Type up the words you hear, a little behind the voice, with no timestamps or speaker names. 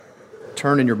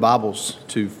turn in your Bibles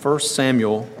to 1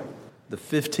 Samuel, the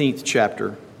 15th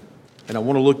chapter, and I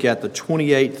want to look at the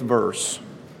 28th verse.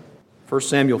 1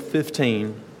 Samuel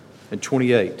 15 and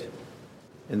 28.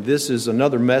 And this is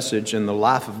another message in the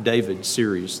Life of David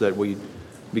series that we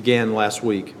began last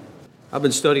week. I've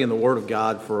been studying the Word of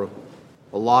God for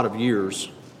a lot of years.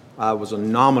 I was a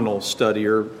nominal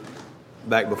studier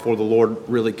back before the Lord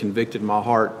really convicted my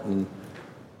heart and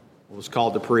was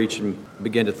called to preach and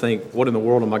began to think, what in the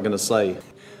world am I going to say?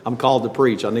 I'm called to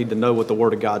preach. I need to know what the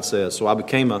Word of God says. So I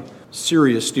became a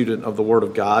serious student of the Word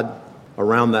of God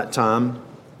around that time.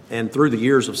 And through the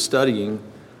years of studying,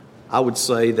 I would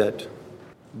say that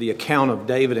the account of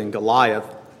David and Goliath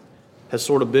has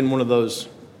sort of been one of those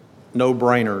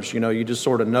no-brainers. You know, you just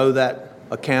sort of know that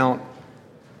account,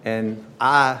 and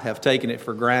I have taken it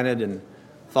for granted and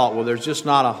thought, well, there's just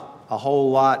not a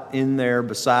whole lot in there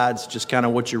besides just kind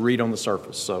of what you read on the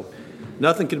surface. So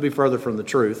nothing could be further from the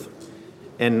truth.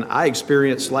 And I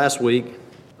experienced last week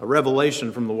a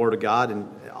revelation from the Word of God, and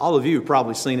all of you have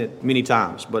probably seen it many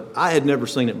times, but I had never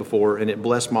seen it before, and it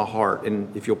blessed my heart.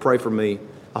 And if you'll pray for me,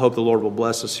 I hope the Lord will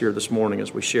bless us here this morning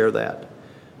as we share that.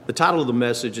 The title of the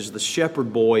message is The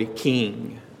Shepherd Boy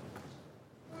King.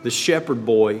 The Shepherd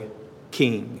Boy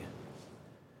King.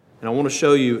 And I want to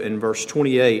show you in verse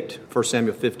 28, 1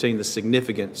 Samuel 15, the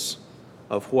significance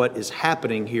of what is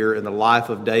happening here in the life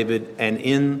of David and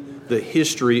in the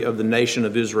history of the nation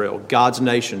of Israel, God's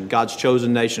nation, God's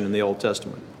chosen nation in the Old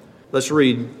Testament. Let's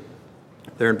read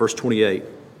there in verse 28.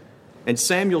 And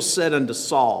Samuel said unto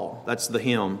Saul, that's the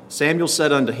hymn, Samuel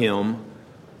said unto him,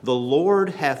 the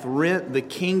Lord hath rent the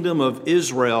kingdom of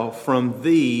Israel from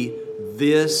thee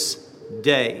this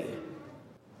day,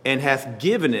 and hath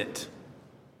given it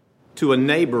to a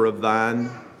neighbor of thine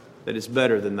that is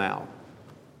better than thou.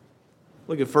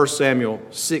 Look at 1 Samuel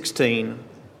 16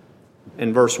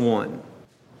 and verse 1.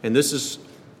 And this is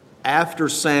after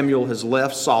Samuel has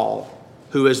left Saul,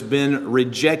 who has been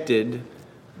rejected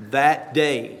that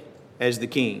day as the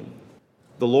king.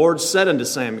 The Lord said unto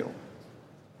Samuel,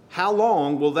 how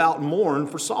long wilt thou mourn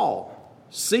for Saul,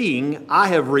 seeing I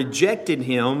have rejected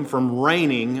him from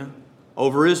reigning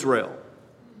over Israel?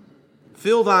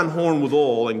 Fill thine horn with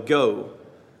oil and go.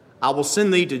 I will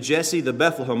send thee to Jesse the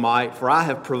Bethlehemite, for I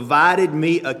have provided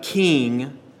me a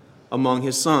king among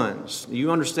his sons. Do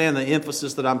you understand the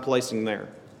emphasis that I'm placing there?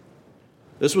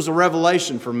 This was a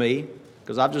revelation for me,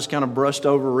 because I've just kind of brushed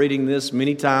over reading this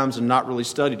many times and not really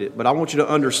studied it. But I want you to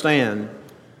understand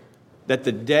that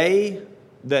the day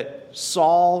that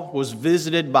Saul was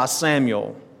visited by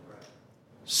Samuel,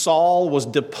 Saul was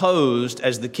deposed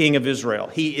as the king of Israel.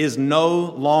 He is no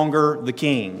longer the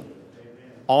king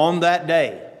on that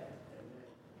day.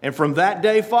 And from that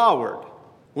day forward,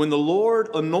 when the Lord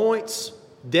anoints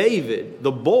David,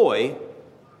 the boy,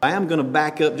 I am going to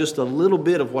back up just a little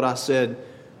bit of what I said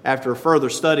after a further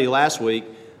study last week,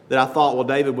 that I thought, well,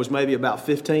 David was maybe about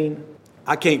 15.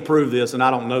 I can't prove this, and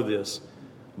I don't know this,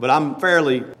 but I'm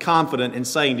fairly confident in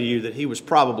saying to you that he was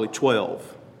probably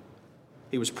 12.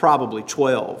 He was probably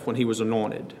 12 when he was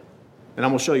anointed. And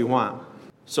I'm going to show you why.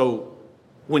 So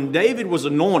when David was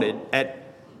anointed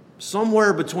at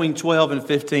somewhere between 12 and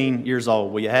 15 years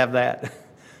old, will you have that?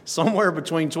 Somewhere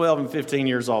between 12 and 15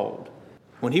 years old.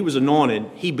 When he was anointed,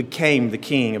 he became the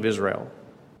king of Israel.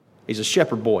 He's a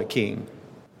shepherd boy king.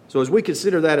 So as we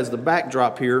consider that as the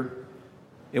backdrop here,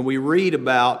 and we read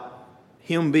about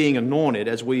him being anointed,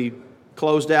 as we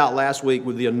closed out last week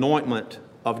with the anointment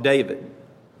of David.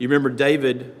 You remember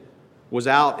David was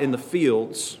out in the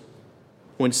fields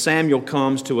when Samuel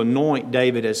comes to anoint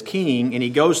David as king, and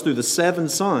he goes through the 7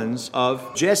 sons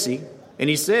of Jesse, and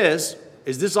he says,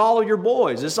 is this all of your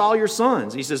boys? Is this all your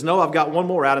sons? He says, no, I've got one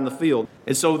more out in the field.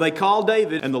 And so they call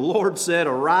David, and the Lord said,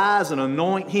 arise and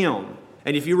anoint him.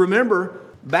 And if you remember,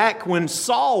 back when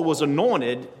Saul was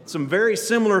anointed, some very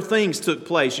similar things took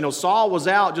place. You know, Saul was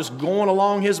out just going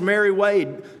along his merry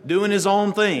way, doing his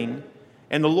own thing.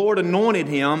 And the Lord anointed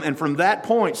him, and from that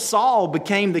point, Saul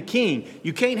became the king.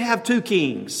 You can't have 2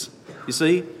 kings, you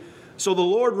see? So the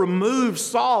Lord removed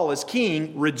Saul as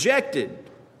king, rejected.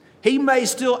 He may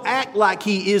still act like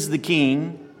he is the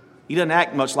king. He doesn't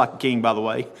act much like a king, by the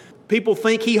way. People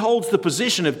think he holds the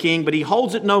position of king, but he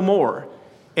holds it no more.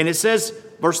 And it says,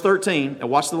 verse 13, and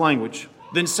watch the language.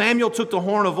 Then Samuel took the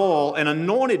horn of oil and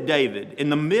anointed David in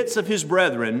the midst of his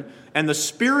brethren, and the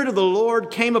Spirit of the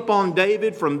Lord came upon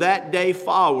David from that day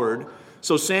forward.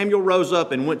 So Samuel rose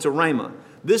up and went to Ramah.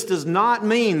 This does not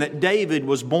mean that David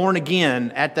was born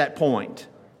again at that point.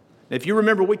 If you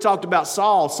remember, we talked about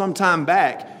Saul some time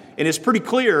back, and it's pretty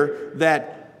clear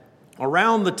that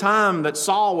around the time that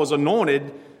Saul was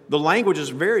anointed, the language is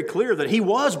very clear that he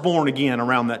was born again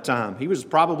around that time. He was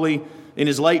probably in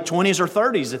his late 20s or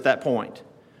 30s at that point.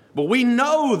 But we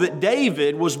know that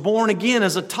David was born again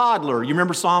as a toddler. You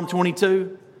remember Psalm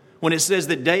 22? When it says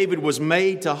that David was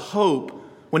made to hope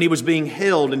when he was being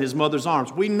held in his mother's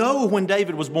arms. We know when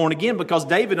David was born again because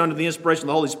David, under the inspiration of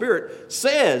the Holy Spirit,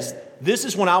 says, this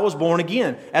is when I was born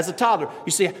again as a toddler.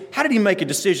 You see, how did he make a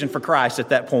decision for Christ at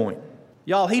that point?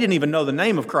 Y'all, he didn't even know the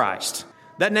name of Christ.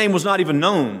 That name was not even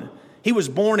known. He was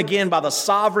born again by the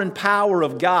sovereign power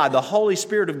of God. The Holy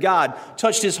Spirit of God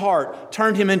touched his heart,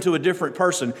 turned him into a different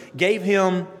person, gave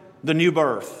him the new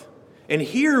birth. And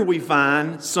here we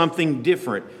find something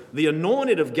different. The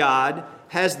anointed of God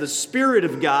has the Spirit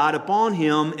of God upon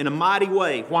him in a mighty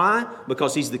way. Why?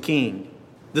 Because he's the king.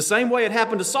 The same way it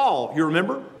happened to Saul, you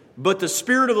remember? But the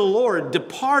Spirit of the Lord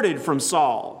departed from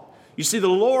Saul. You see, the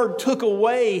Lord took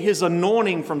away his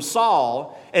anointing from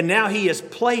Saul, and now he has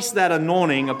placed that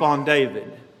anointing upon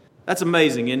David. That's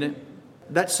amazing, isn't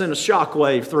it? That sent a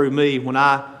shockwave through me when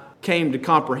I came to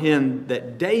comprehend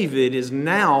that David is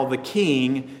now the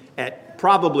king at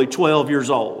probably 12 years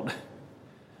old.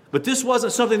 But this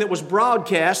wasn't something that was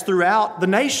broadcast throughout the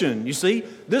nation, you see.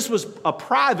 This was a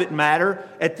private matter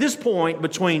at this point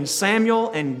between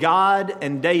Samuel and God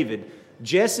and David.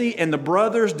 Jesse and the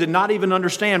brothers did not even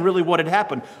understand really what had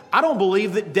happened. I don't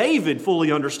believe that David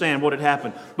fully understood what had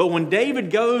happened. But when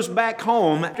David goes back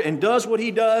home and does what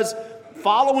he does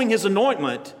following his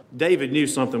anointment, David knew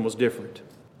something was different.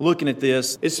 Looking at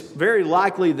this, it's very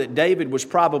likely that David was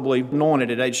probably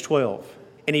anointed at age 12.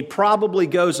 And he probably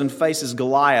goes and faces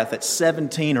Goliath at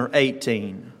 17 or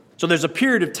 18. So there's a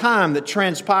period of time that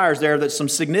transpires there that some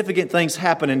significant things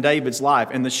happen in David's life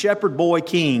and the shepherd boy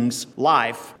king's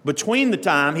life between the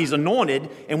time he's anointed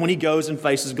and when he goes and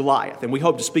faces Goliath. And we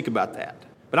hope to speak about that.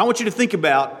 But I want you to think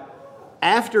about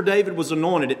after David was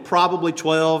anointed at probably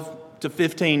 12 to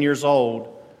 15 years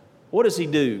old, what does he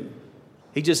do?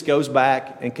 He just goes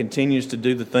back and continues to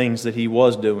do the things that he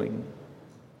was doing.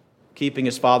 Keeping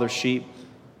his father's sheep,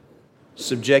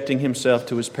 subjecting himself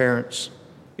to his parents.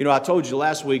 You know, I told you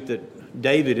last week that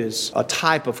David is a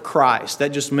type of Christ. That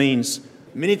just means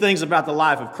many things about the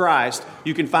life of Christ.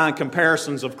 You can find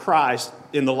comparisons of Christ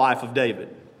in the life of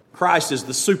David. Christ is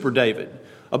the super David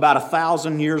about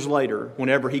 1,000 years later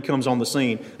whenever he comes on the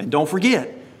scene. And don't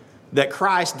forget that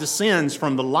Christ descends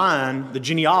from the line, the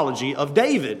genealogy of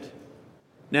David.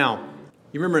 Now,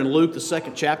 you remember in Luke, the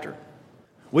 2nd chapter,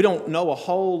 we don't know a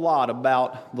whole lot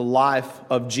about the life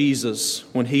of Jesus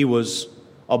when he was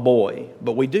a boy.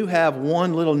 But we do have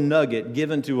one little nugget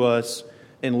given to us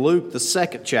in Luke, the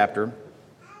 2nd chapter.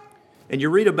 And you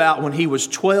read about when he was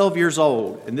 12 years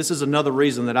old. And this is another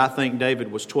reason that I think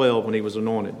David was 12 when he was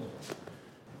anointed.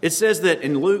 It says that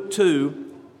in Luke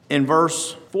 2, in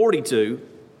verse 42,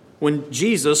 when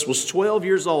Jesus was 12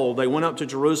 years old, they went up to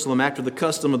Jerusalem after the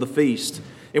custom of the feast.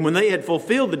 And when they had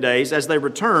fulfilled the days, as they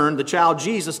returned, the child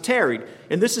Jesus tarried.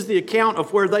 And this is the account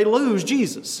of where they lose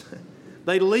Jesus.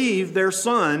 They leave their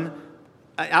son,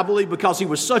 I believe because he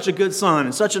was such a good son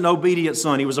and such an obedient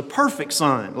son. He was a perfect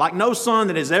son, like no son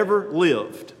that has ever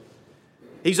lived.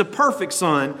 He's a perfect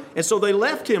son. And so they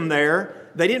left him there.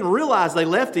 They didn't realize they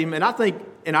left him. And I think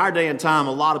in our day and time,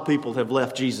 a lot of people have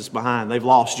left Jesus behind. They've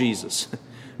lost Jesus.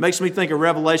 Makes me think of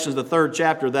Revelations, the 3rd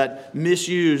chapter, that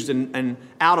misused and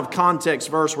out of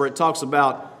context verse where it talks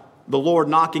about the Lord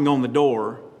knocking on the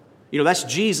door. You know, that's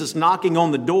Jesus knocking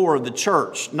on the door of the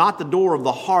church, not the door of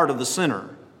the heart of the sinner.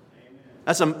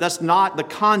 That's not the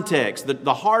context.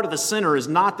 The heart of the sinner is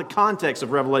not the context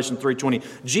of Revelation 3:20.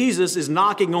 Jesus is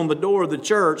knocking on the door of the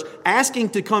church,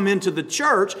 asking to come into the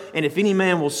church, and if any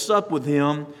man will sup with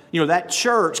him, you know, that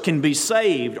church can be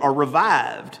saved or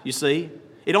revived, you see.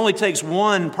 It only takes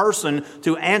one person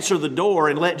to answer the door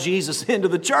and let Jesus into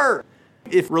the church.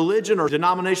 If religion or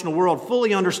denominational world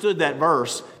fully understood that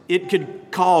verse, it could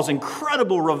cause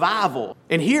incredible revival.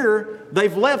 And here,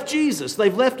 they've left Jesus.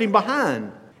 They've left him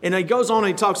behind. And he goes on and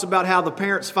he talks about how the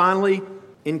parents finally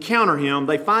encounter him.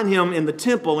 They find him in the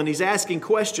temple and he's asking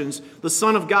questions. The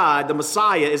Son of God, the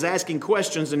Messiah, is asking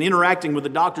questions and interacting with the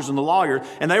doctors and the lawyers.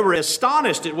 And they were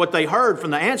astonished at what they heard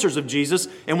from the answers of Jesus.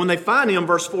 And when they find him,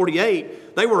 verse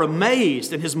 48, they were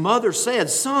amazed. And his mother said,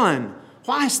 "Son,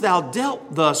 why hast thou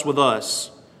dealt thus with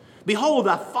us? Behold,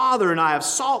 thy father and I have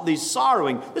sought thee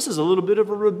sorrowing." This is a little bit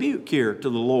of a rebuke here to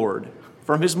the Lord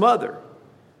from his mother.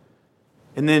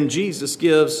 And then Jesus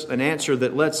gives an answer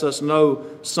that lets us know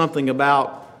something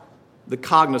about the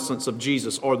cognizance of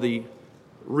Jesus, or the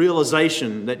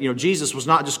realization that, Jesus was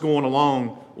not just going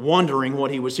along wondering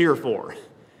what he was here for.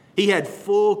 He had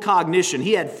full cognition.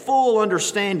 He had full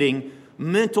understanding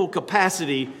mental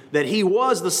capacity that he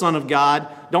was the Son of God.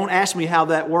 Don't ask me how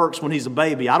that works when he's a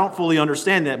baby. I don't fully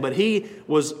understand that, but he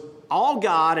was all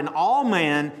God and all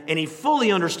man, and he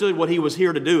fully understood what he was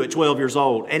here to do at 12 years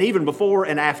old, and even before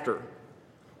and after.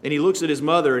 And he looks at his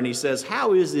mother and he says,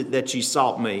 "How is it that ye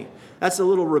sought me?" That's a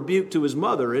little rebuke to his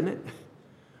mother, isn't it?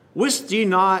 "Wist ye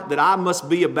not that I must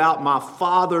be about my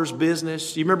Father's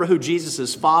business?" You remember who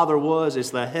Jesus' Father was? It's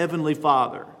the Heavenly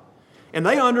Father. "And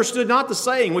they understood not the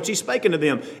saying which he spake unto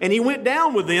them. And he went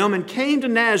down with them and came to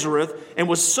Nazareth and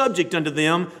was subject unto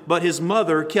them. But his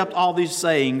mother kept all these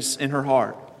sayings in her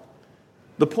heart."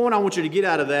 The point I want you to get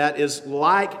out of that is,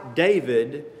 like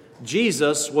David,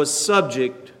 Jesus was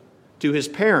subject to his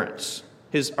parents.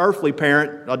 His earthly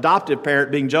parent, adoptive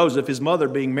parent being Joseph, his mother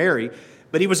being Mary.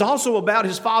 But he was also about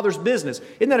his Father's business.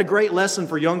 Isn't that a great lesson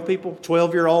for young people,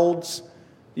 12-year-olds,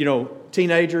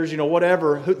 teenagers,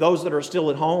 whatever, those that are still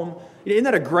at home? Isn't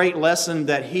that a great lesson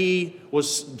that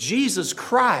Jesus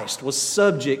Christ was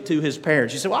subject to his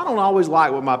parents? You say, "Well, I don't always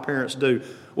like what my parents do,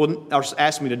 or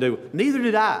ask me to do." Neither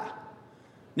did I.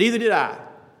 Neither did I.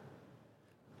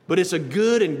 But it's a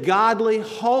good and godly,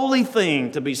 holy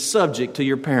thing to be subject to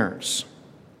your parents.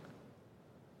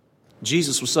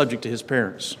 Jesus was subject to his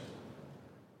parents.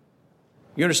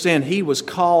 You understand, he was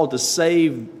called to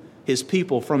save his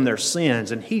people from their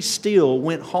sins, and he still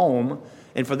went home,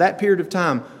 and for that period of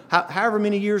time, however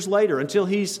many years later, until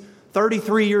he's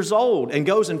 33 years old, and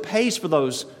goes and pays for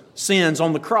those sins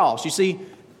on the cross. You see,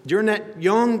 during that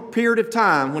young period of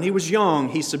time, when he was young,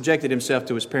 he subjected himself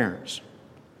to his parents.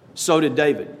 So did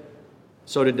David.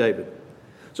 So did David.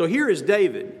 So here is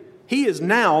David. He is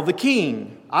now the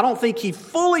king. I don't think he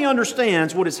fully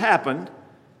understands what has happened,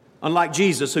 unlike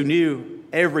Jesus, who knew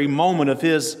every moment of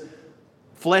his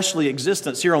fleshly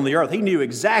existence here on the earth. He knew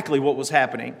exactly what was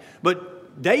happening.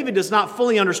 But David does not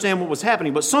fully understand what was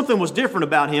happening, but something was different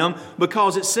about him,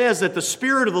 because it says that the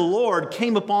Spirit of the Lord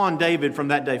came upon David from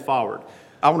that day forward.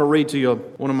 I want to read to you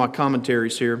one of my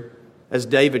commentaries here as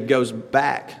David goes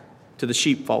back to the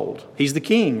sheepfold. He's the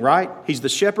king, right? He's the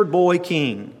shepherd boy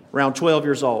king, around 12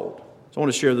 years old. So I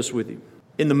want to share this with you.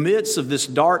 In the midst of this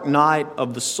dark night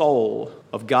of the soul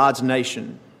of God's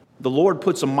nation, the Lord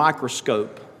puts a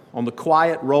microscope on the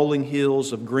quiet rolling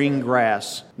hills of green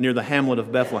grass near the hamlet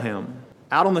of Bethlehem.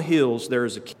 Out on the hills there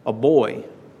is a boy,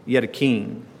 yet a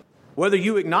king. Whether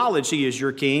you acknowledge he is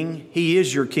your king, he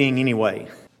is your king anyway.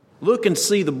 Look and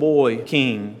see the boy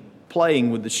king playing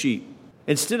with the sheep.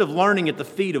 Instead of learning at the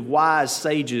feet of wise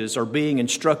sages or being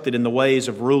instructed in the ways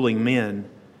of ruling men,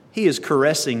 he is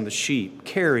caressing the sheep,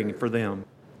 caring for them.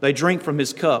 They drink from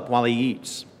his cup while he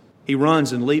eats. He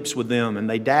runs and leaps with them, and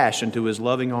they dash into his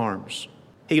loving arms.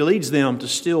 He leads them to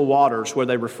still waters where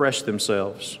they refresh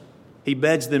themselves. He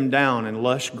beds them down in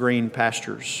lush green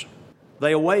pastures.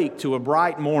 They awake to a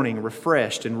bright morning,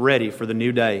 refreshed and ready for the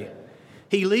new day.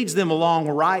 He leads them along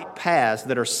right paths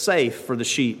that are safe for the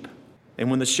sheep. And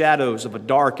when the shadows of a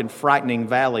dark and frightening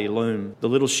valley loom, the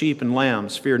little sheep and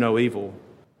lambs fear no evil.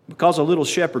 Because a little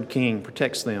shepherd king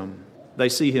protects them, they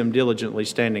see him diligently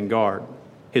standing guard.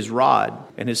 His rod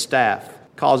and his staff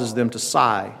causes them to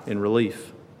sigh in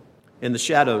relief. In the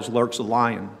shadows lurks a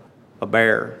lion, a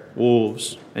bear,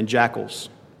 wolves, and jackals.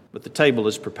 But the table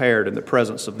is prepared in the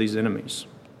presence of these enemies.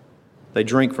 They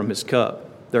drink from his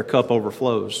cup. Their cup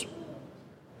overflows.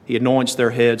 He anoints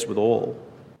their heads with oil.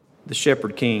 The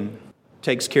shepherd king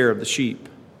takes care of the sheep,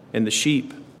 and the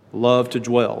sheep love to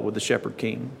dwell with the shepherd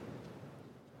king.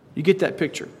 You get that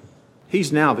picture?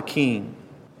 He's now the king.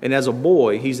 And as a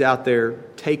boy, he's out there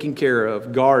taking care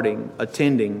of, guarding,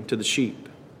 attending to the sheep.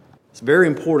 It's very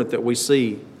important that we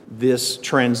see this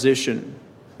transition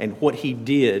and what he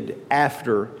did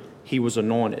after he was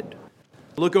anointed.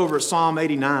 Look over at Psalm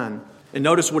 89 and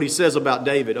notice what he says about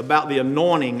David, about the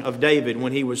anointing of David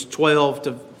when he was 12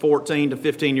 to 14 to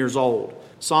 15 years old.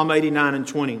 Psalm 89 and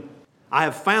 20. I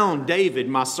have found David,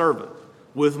 my servant.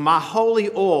 With my holy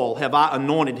oil have I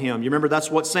anointed him. You remember that's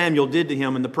what Samuel did to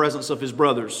him in the presence of his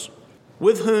brothers.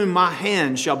 With whom my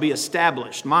hand shall be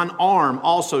established. Mine arm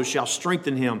also shall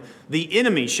strengthen him. The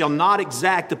enemy shall not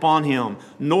exact upon him,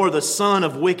 nor the son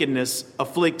of wickedness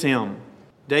afflict him.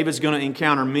 David's going to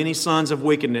encounter many sons of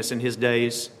wickedness in his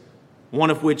days. One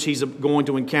of which he's going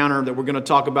to encounter that we're going to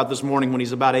talk about this morning when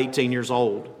he's about 18 years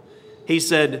old. He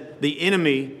said, the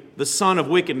enemy, the son of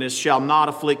wickedness, shall not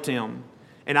afflict him.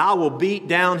 And I will beat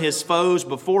down his foes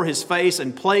before his face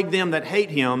and plague them that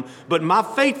hate him. But my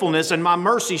faithfulness and my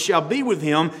mercy shall be with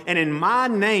him, and in my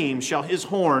name shall his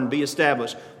horn be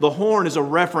established. The horn is a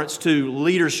reference to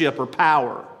leadership or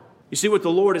power. You see what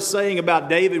the Lord is saying about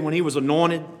David when he was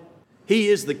anointed? He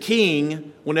is the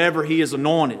king whenever he is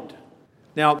anointed.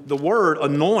 Now, the word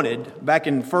anointed, back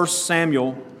in 1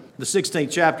 Samuel, the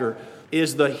 16th chapter,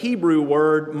 is the Hebrew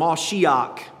word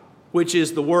Mashiach, which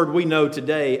is the word we know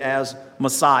today as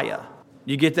Messiah.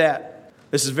 You get that?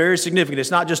 This is very significant.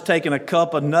 It's not just taking a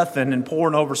cup of nothing and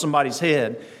pouring over somebody's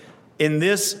head. In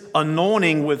this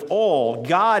anointing with oil,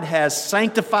 God has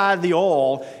sanctified the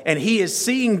oil, and He is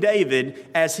seeing David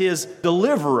as His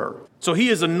deliverer. So he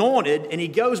is anointed, and he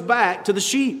goes back to the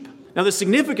sheep. Now, the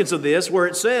significance of this, where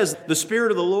it says the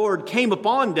Spirit of the Lord came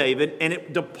upon David and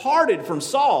it departed from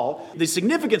Saul, the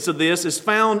significance of this is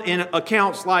found in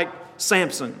accounts like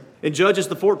Samson. In Judges,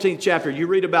 the 14th chapter, you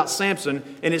read about Samson,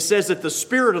 and it says that the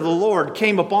Spirit of the Lord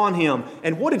came upon him.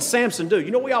 And what did Samson do? You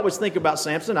know, we always think about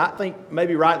Samson, I think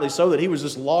maybe rightly so, that he was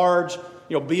this large,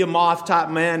 behemoth type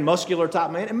man, muscular type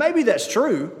man. And maybe that's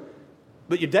true.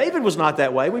 But David was not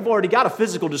that way. We've already got a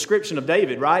physical description of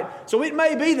David, right? So it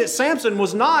may be that Samson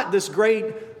was not this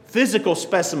great physical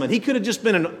specimen. He could have just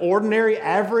been an ordinary,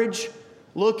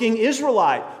 average-looking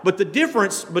Israelite. But the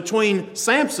difference between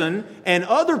Samson and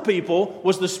other people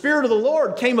was the Spirit of the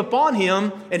Lord came upon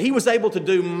him, and he was able to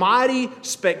do mighty,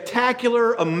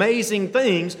 spectacular, amazing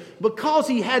things because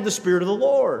he had the Spirit of the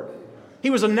Lord. He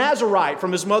was a Nazirite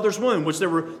from his mother's womb, which there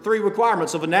were 3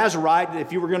 requirements of a Nazirite.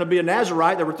 If you were going to be a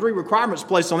Nazirite, there were 3 requirements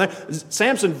placed on there.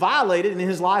 Samson violated in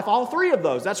his life all 3 of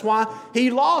those. That's why he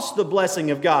lost the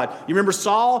blessing of God. You remember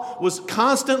Saul was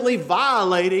constantly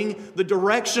violating the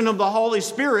direction of the Holy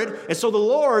Spirit, and so the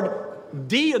Lord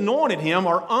de-anointed him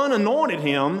or unanointed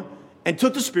him and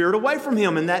took the Spirit away from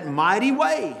him in that mighty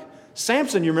way.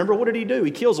 Samson, you remember, what did he do?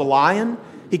 He kills a lion.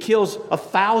 He kills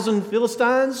 1,000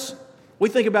 Philistines. We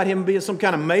think about him being some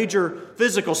kind of major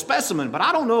physical specimen, but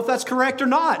I don't know if that's correct or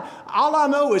not. All I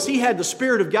know is he had the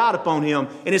Spirit of God upon him,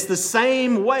 and it's the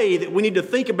same way that we need to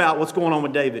think about what's going on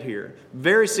with David here.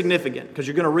 Very significant, because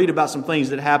you're going to read about some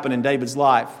things that happen in David's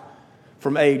life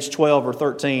from age 12 or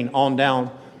 13 on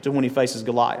down to when he faces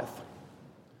Goliath.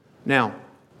 Now,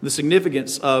 the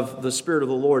significance of the Spirit of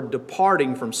the Lord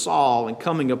departing from Saul and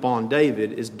coming upon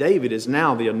David is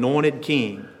now the anointed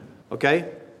king.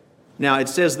 Okay? Now, it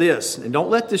says this, and don't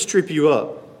let this trip you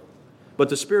up, but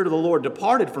the Spirit of the Lord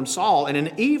departed from Saul, and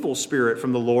an evil spirit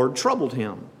from the Lord troubled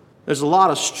him. There's a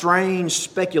lot of strange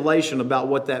speculation about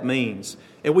what that means.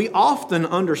 And we often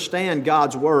understand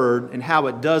God's Word and how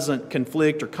it doesn't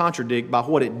conflict or contradict by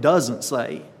what it doesn't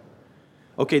say.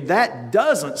 Okay, that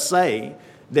doesn't say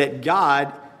that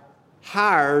God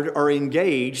hired or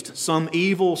engaged some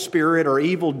evil spirit or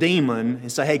evil demon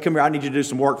and say, hey, come here, I need you to do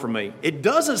some work for me. It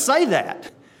doesn't say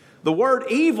that. The word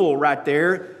evil right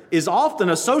there is often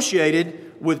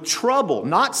associated with trouble,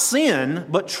 not sin,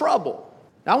 but trouble.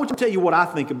 Now, I want to tell you what I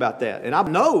think about that. And I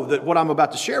know that what I'm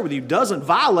about to share with you doesn't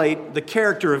violate the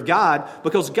character of God,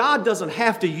 because God doesn't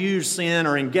have to use sin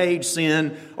or engage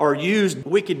sin or use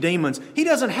wicked demons. He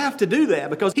doesn't have to do that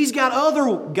because He's got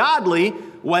other godly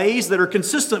ways that are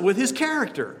consistent with His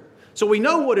character. So we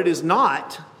know what it is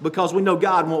not because we know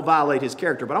God won't violate His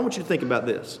character. But I want you to think about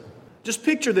this. Just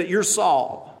picture that you're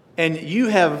Saul, and you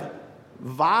have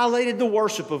violated the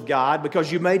worship of God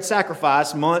because you made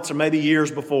sacrifice months or maybe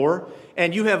years before,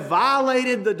 and you have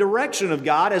violated the direction of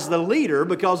God as the leader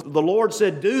because the Lord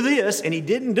said, do this, and He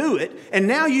didn't do it, and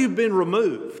now you've been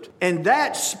removed. And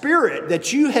that spirit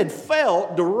that you had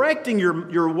felt directing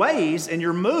your ways and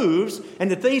your moves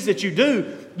and the things that you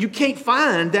do, you can't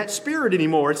find that spirit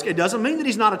anymore. It doesn't mean that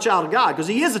he's not a child of God, because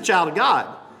he is a child of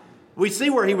God. We see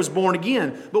where he was born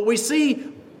again, but we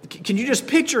see, can you just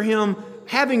picture him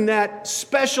having that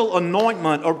special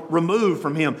anointment removed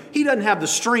from him? He doesn't have the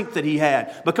strength that he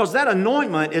had, because that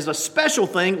anointment is a special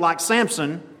thing like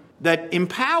Samson that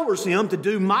empowers him to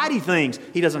do mighty things.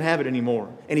 He doesn't have it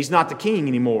anymore, and he's not the king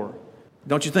anymore.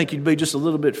 Don't you think you'd be just a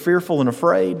little bit fearful and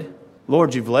afraid?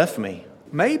 Lord, you've left me.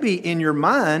 Maybe in your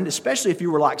mind, especially if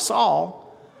you were like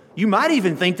Saul, you might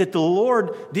even think that the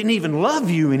Lord didn't even love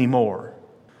you anymore.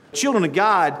 Children of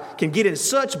God can get in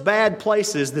such bad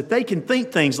places that they can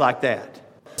think things like that.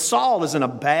 Saul is in a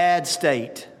bad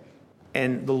state,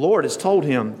 and the Lord has told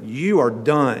him, you are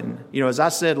done. You know, as I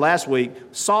said last week,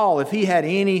 Saul, if he had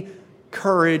any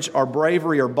courage or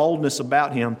bravery or boldness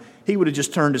about him, he would have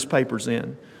just turned his papers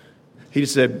in. He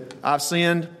just said, I've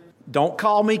sinned. Don't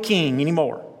call me king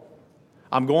anymore.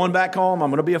 I'm going back home. I'm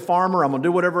going to be a farmer. I'm going to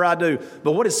do whatever I do.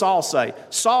 But what did Saul say?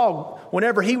 Saul,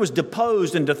 whenever he was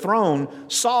deposed and dethroned,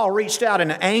 Saul reached out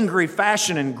in an angry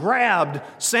fashion and grabbed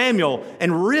Samuel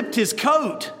and ripped his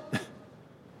coat.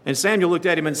 And Samuel looked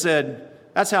at him and said,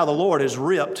 that's how the Lord has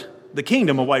ripped the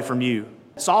kingdom away from you.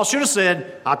 Saul should have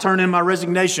said, I turn in my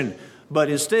resignation. But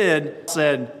instead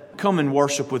said, come and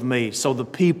worship with me so the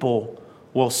people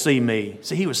will see me.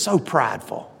 See, he was so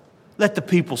prideful. Let the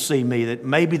people see me, that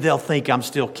maybe they'll think I'm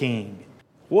still king.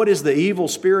 What is the evil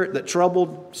spirit that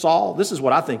troubled Saul? This is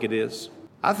what I think it is.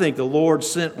 I think the Lord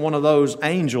sent one of those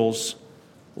angels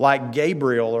like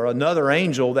Gabriel or another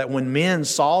angel, that when men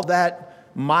saw that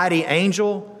mighty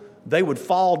angel, they would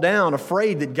fall down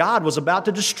afraid that God was about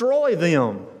to destroy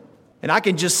them. And I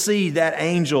can just see that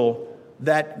angel,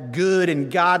 that good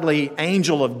and godly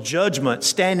angel of judgment,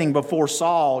 standing before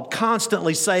Saul,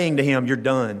 constantly saying to him, you're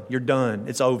done,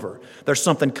 it's over. There's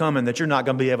something coming that you're not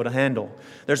going to be able to handle.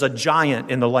 There's a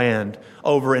giant in the land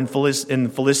over in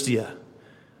Philistia.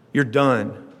 You're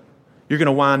done. You're going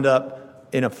to wind up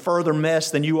in a further mess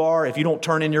than you are if you don't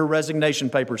turn in your resignation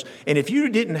papers. And if you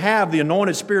didn't have the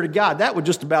anointed Spirit of God, that would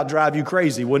just about drive you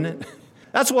crazy, wouldn't it?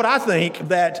 That's what I think,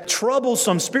 that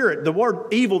troublesome spirit. The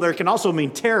word evil there can also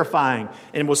mean terrifying.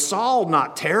 And was Saul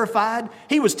not terrified?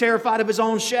 He was terrified of his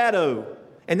own shadow.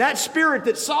 And that spirit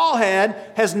that Saul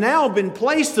had has now been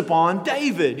placed upon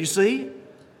David, you see?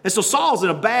 And so Saul's in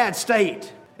a bad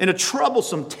state. And a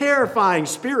troublesome, terrifying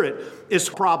spirit is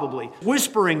probably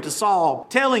whispering to Saul,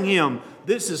 telling him,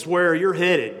 this is where you're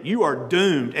headed. You are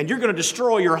doomed, and you're going to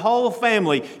destroy your whole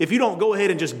family if you don't go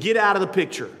ahead and just get out of the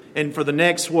picture. And for the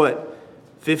next,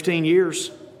 15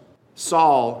 years,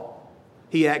 Saul,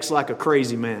 he acts like a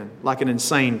crazy man, like an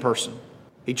insane person.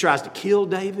 He tries to kill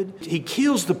David. He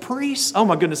kills the priests. Oh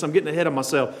my goodness, I'm getting ahead of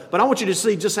myself. But I want you to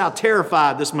see just how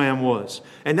terrified this man was.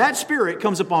 And that spirit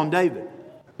comes upon David.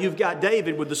 You've got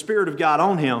David with the Spirit of God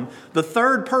on him. The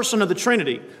third person of the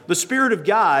Trinity, the Spirit of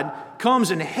God, comes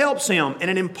and helps him,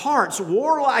 and it imparts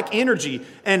warlike energy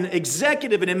and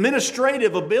executive and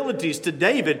administrative abilities to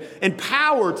David and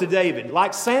power to David.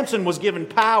 Like Samson was given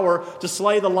power to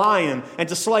slay the lion and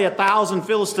to slay 1,000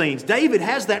 Philistines. David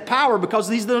has that power because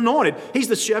he's the anointed. He's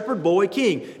the shepherd boy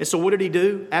king. And so what did he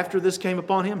do after this came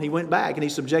upon him? He went back and he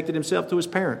subjected himself to his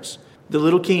parents. The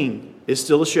little king is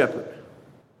still a shepherd.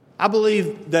 I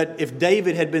believe that if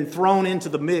David had been thrown into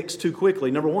the mix too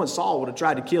quickly, number one, Saul would have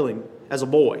tried to kill him as a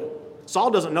boy. Saul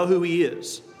doesn't know who he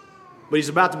is, but he's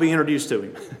about to be introduced to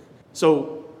him.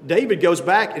 So David goes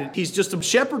back, and he's just a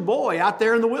shepherd boy out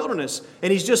there in the wilderness,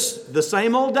 and he's just the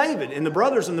same old David. And the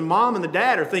brothers and the mom and the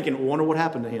dad are thinking, wonder what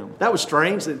happened to him. That was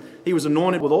strange that he was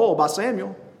anointed with oil by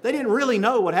Samuel. They didn't really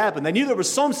know what happened. They knew there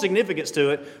was some significance to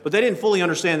it, but they didn't fully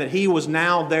understand that he was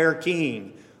now their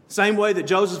king. Same way that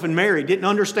Joseph and Mary didn't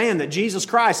understand that Jesus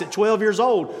Christ at 12 years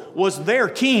old was their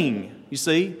king, you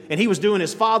see, and he was doing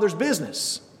his father's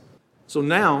business. So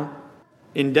now,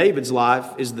 in David's life,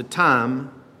 is the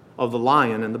time of the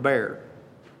lion and the bear.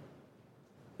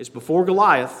 It's before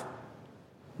Goliath,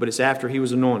 but it's after he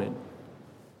was anointed.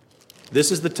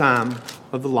 This is the time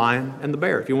of the lion and the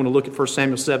bear. If you want to look at 1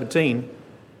 Samuel 17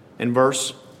 and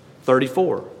verse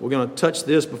 34. We're going to touch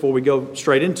this before we go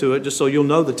straight into it, just so you'll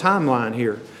know the timeline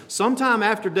here. Sometime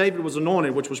after David was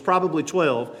anointed, which was probably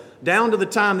 12, down to the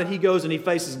time that he goes and he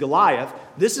faces Goliath,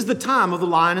 this is the time of the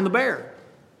lion and the bear.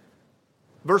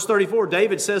 Verse 34,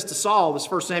 David says to Saul, this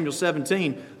is 1 Samuel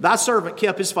 17, thy servant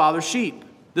kept his father's sheep.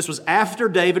 This was after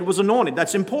David was anointed.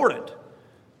 That's important.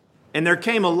 And there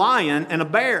came a lion and a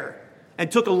bear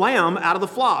and took a lamb out of the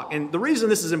flock. And the reason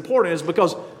this is important is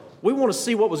because we want to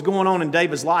see what was going on in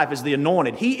David's life as the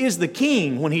anointed. He is the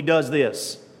king when he does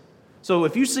this. So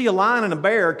if you see a lion and a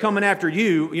bear coming after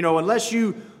you, unless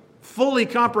you fully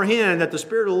comprehend that the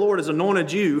Spirit of the Lord has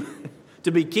anointed you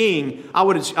to be king, I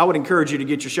would encourage you to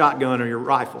get your shotgun or your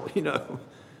rifle,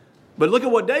 But look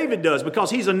at what David does. Because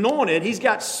he's anointed, he's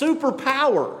got super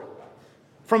power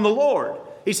from the Lord.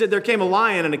 He said, there came a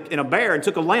lion and a bear and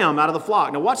took a lamb out of the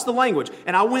flock. Now watch the language.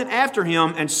 And I went after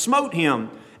him and smote him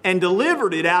and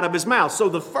delivered it out of his mouth. So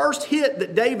the first hit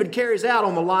that David carries out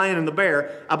on the lion and the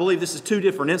bear, I believe this is two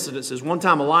different incidences. One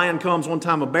time a lion comes, one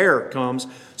time a bear comes.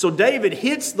 So David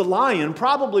hits the lion,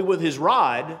 probably with his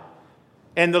rod,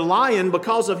 and the lion,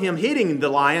 because of him hitting the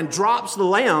lion, drops the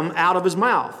lamb out of his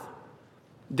mouth.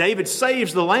 David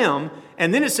saves the lamb,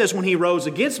 and then it says when he rose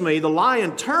against me, the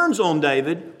lion turns on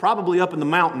David, probably up in the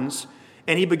mountains,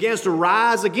 and he begins to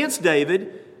rise against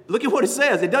David. Look at what it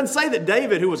says. It doesn't say that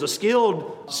David, who was a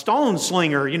skilled stone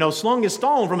slinger, slung his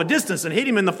stone from a distance and hit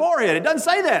him in the forehead. It doesn't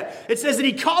say that. It says that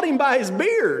he caught him by his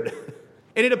beard.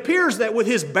 And it appears that with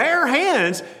his bare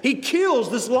hands, he kills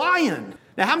this lion.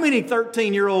 Now, how many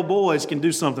 13-year-old boys can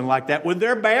do something like that with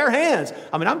their bare hands?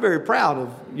 I mean, I'm very proud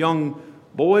of young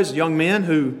boys, young men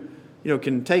who,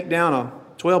 can take down a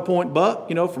 12-point buck,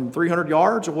 from 300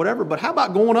 yards or whatever. But how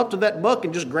about going up to that buck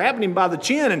and just grabbing him by the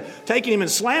chin and taking him and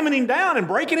slamming him down and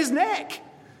breaking his neck?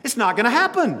 It's not going to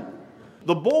happen.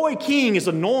 The boy king is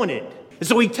anointed. And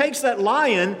so he takes that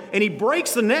lion and he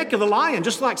breaks the neck of the lion,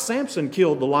 just like Samson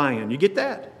killed the lion. You get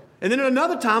that? And then at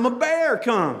another time, a bear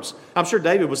comes. I'm sure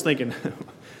David was thinking,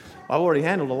 I already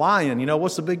handled a lion.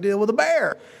 What's the big deal with a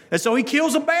bear? And so he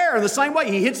kills a bear in the same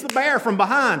way. He hits the bear from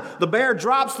behind. The bear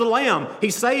drops the lamb. He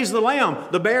saves the lamb.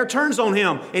 The bear turns on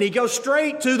him, and he goes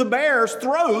straight to the bear's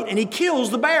throat, and he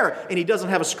kills the bear, and he doesn't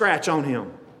have a scratch on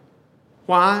him.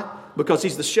 Why? Because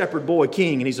he's the shepherd boy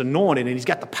king, and he's anointed, and he's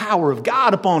got the power of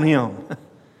God upon him.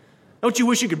 Don't you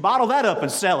wish you could bottle that up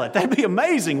and sell it? That'd be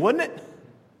amazing, wouldn't it?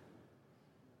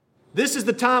 This is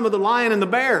the time of the lion and the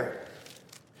bear.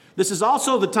 This is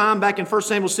also the time back in 1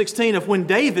 Samuel 16 of when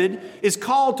David is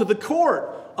called to the court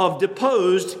of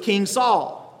deposed King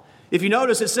Saul. If you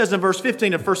notice, it says in verse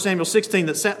 15 of 1 Samuel 16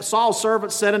 that Saul's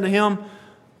servant said unto him,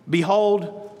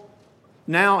 Behold,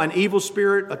 now an evil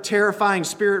spirit, a terrifying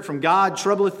spirit from God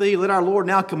troubleth thee. Let our Lord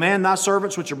now command thy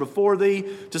servants which are before thee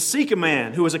to seek a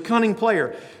man who is a cunning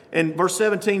player. And verse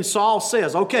 17, Saul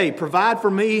says, okay, provide for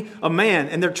me a man.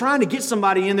 And they're trying to get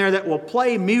somebody in there that will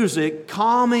play music,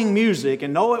 calming music,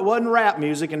 and no, it wasn't rap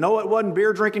music, and no, it wasn't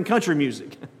beer-drinking country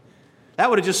music. That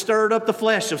would have just stirred up the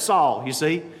flesh of Saul, you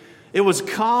see. It was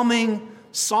calming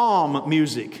psalm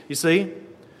music, you see.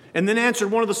 And then answered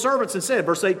one of the servants and said,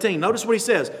 verse 18, notice what he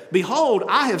says, Behold,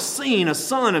 I have seen a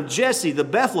son of Jesse the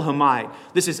Bethlehemite.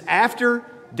 This is after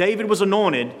David was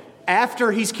anointed,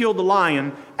 after he's killed the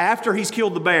lion, after he's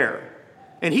killed the bear.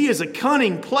 And he is a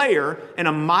cunning player and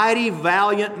a mighty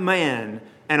valiant man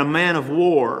and a man of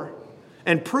war,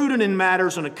 and prudent in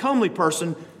matters and a comely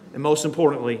person, and most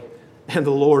importantly, and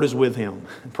the Lord is with him.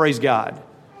 Praise God.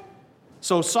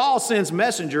 So Saul sends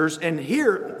messengers, and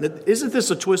here, isn't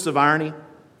this a twist of irony?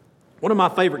 One of my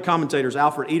favorite commentators,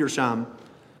 Alfred Edersheim,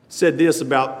 said this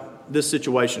about this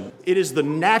situation. It is the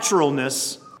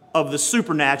naturalness of the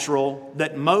supernatural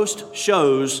that most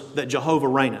shows that Jehovah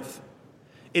reigneth.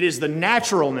 It is the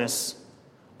naturalness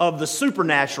of the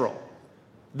supernatural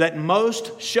that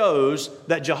most shows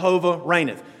that Jehovah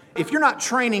reigneth. If you're not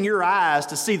training your eyes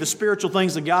to see the spiritual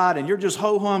things of God and you're just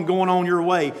ho-hum going on your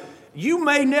way, you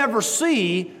may never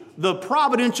see the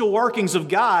providential workings of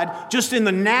God just in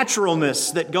the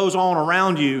naturalness that goes on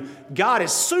around you. God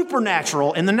is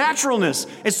supernatural in the naturalness.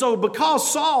 And so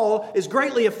because Saul is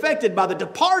greatly affected by the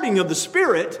departing of the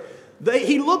Spirit,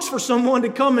 he looks for someone to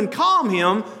come and calm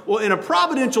him. Well, in a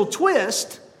providential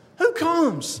twist, who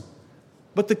comes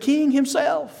but the king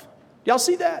himself? Y'all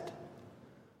see that?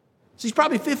 So he's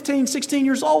probably 15, 16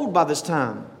 years old by this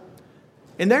time.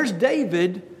 And there's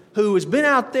David, who has been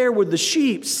out there with the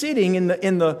sheep sitting in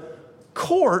the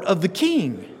court of the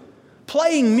king,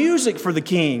 playing music for the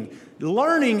king,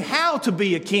 learning how to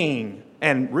be a king,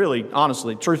 and really,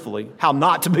 honestly, truthfully, how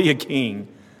not to be a king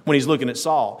when he's looking at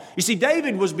Saul. You see,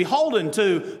 David was beholden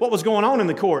to what was going on in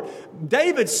the court.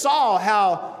 David saw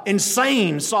how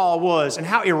insane Saul was and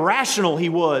how irrational he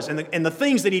was and the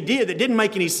things that he did that didn't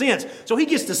make any sense. So he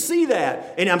gets to see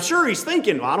that. And I'm sure he's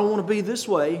thinking, well, I don't want to be this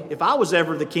way if I was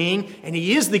ever the king. And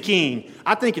he is the king.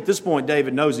 I think at this point,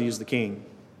 David knows he is the king.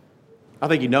 I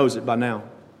think he knows it by now.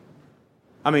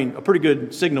 I mean, a pretty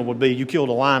good signal would be you killed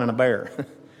a lion and a bear.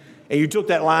 And you took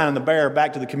that lion and the bear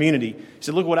back to the community. He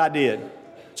said, look what I did.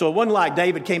 So it wasn't like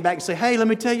David came back and said, hey, let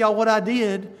me tell y'all what I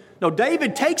did. No,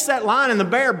 David takes that lion and the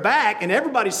bear back, and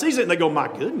everybody sees it, and they go, my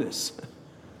goodness,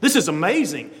 this is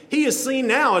amazing. He is seen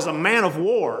now as a man of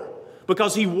war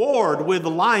because he warred with the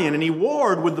lion and he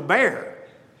warred with the bear.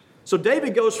 So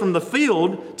David goes from the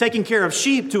field, taking care of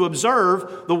sheep, to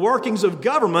observe the workings of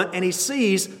government, and he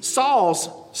sees Saul's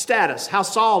status, how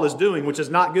Saul is doing, which is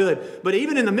not good. But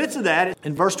even in the midst of that,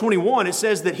 in verse 21, it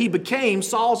says that he became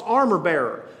Saul's armor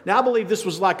bearer. Now, I believe this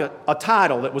was like a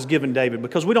title that was given David,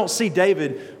 because we don't see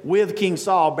David with King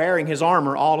Saul bearing his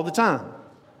armor all of the time.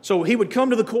 So he would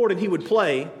come to the court and he would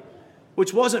play,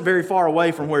 which wasn't very far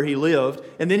away from where he lived,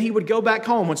 and then he would go back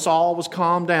home when Saul was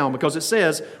calmed down, because it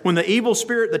says, when the evil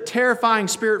spirit, the terrifying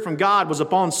spirit from God was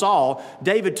upon Saul,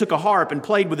 David took a harp and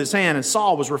played with his hand, and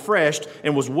Saul was refreshed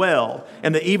and was well,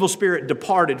 and the evil spirit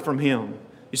departed from him.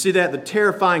 You see that? The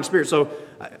terrifying spirit. So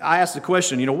I asked the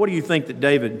question, what do you think that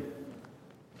David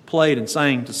played and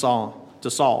sang to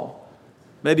Saul?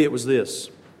 Maybe it was this.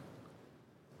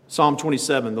 Psalm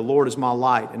 27, the Lord is my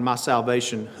light and my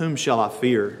salvation. Whom shall I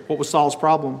fear? What was Saul's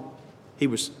problem? He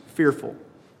was fearful.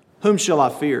 Whom shall I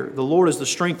fear? The Lord is the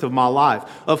strength of my life.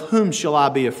 Of whom shall I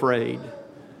be afraid?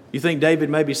 You think David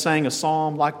maybe sang a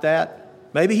psalm like that?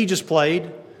 Maybe he just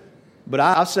played. But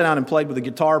I've sat down and played with a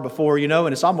guitar before,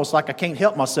 and it's almost like I can't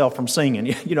help myself from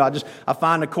singing. I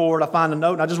find a chord, I find a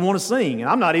note, and I just want to sing. And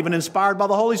I'm not even inspired by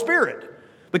the Holy Spirit.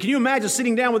 But can you imagine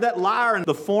sitting down with that lyre, and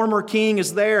the former king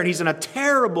is there, and he's in a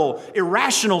terrible,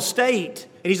 irrational state,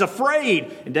 and he's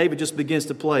afraid. And David just begins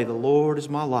to play, the Lord is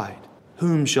my light.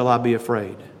 Whom shall I be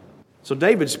afraid? So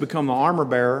David's become the armor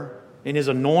bearer in his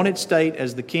anointed state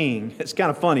as the king. It's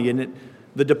kind of funny, isn't it?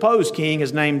 The deposed king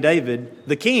has named David,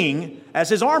 the king, as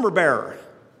his armor bearer.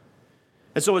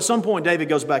 And so at some point, David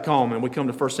goes back home, and we come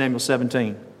to 1 Samuel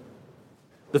 17.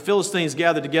 The Philistines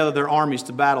gathered together their armies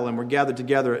to battle, and were gathered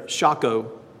together at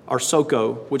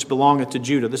Soko, which belongeth to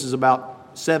Judah. This is about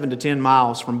 7 to 10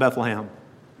 miles from Bethlehem.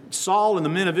 Saul and the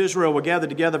men of Israel were gathered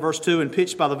together, verse 2, and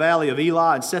pitched by the valley of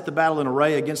Elah, and set the battle in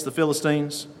array against the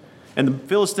Philistines. And the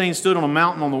Philistines stood on a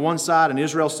mountain on the one side, and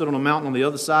Israel stood on a mountain on the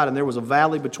other side, and there was a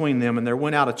valley between them, and there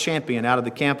went out a champion out of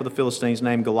the camp of the Philistines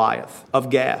named Goliath of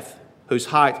Gath, whose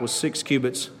height was 6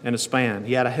 cubits and a span.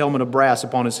 He had a helmet of brass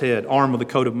upon his head, armed with a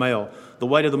coat of mail. The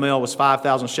weight of the mail was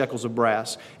 5,000 shekels of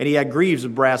brass. And he had greaves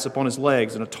of brass upon his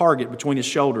legs, and a target between his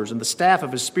shoulders. And the staff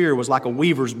of his spear was like a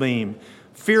weaver's beam.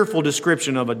 Fearful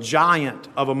description of a giant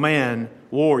of a man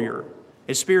warrior.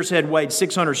 His spear's head weighed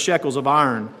 600 shekels of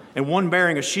iron, and one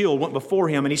bearing a shield went before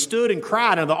him. And he stood and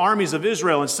cried unto the armies of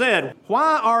Israel and said,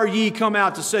 Why are ye come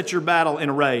out to set your battle in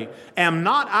array? Am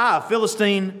not I a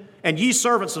Philistine, and ye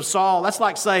servants of Saul? That's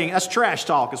like saying, that's trash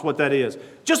talk is what that is.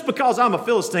 Just because I'm a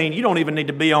Philistine, you don't even need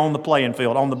to be on the playing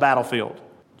field, on the battlefield.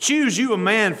 Choose you a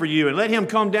man for you, and let him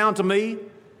come down to me.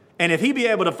 And if he be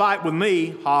able to fight with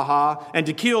me, and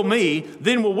to kill me,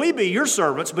 then will we be your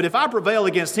servants. But if I prevail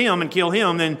against him and kill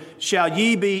him, then shall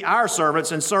ye be our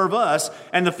servants and serve us.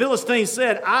 And the Philistines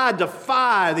said, I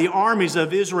defy the armies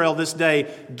of Israel this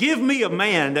day. Give me a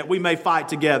man that we may fight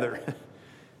together.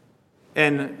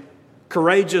 And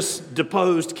courageous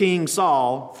deposed King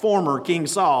Saul, former King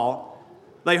Saul,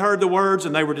 they heard the words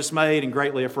and they were dismayed and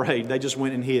greatly afraid. They just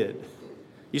went and hid.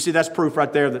 You see, that's proof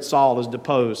right there that Saul is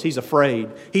deposed. He's afraid.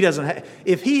 He doesn't.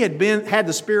 If he had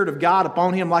the Spirit of God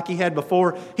upon him like he had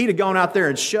before, he'd have gone out there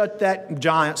and shut that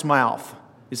giant's mouth.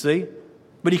 You see?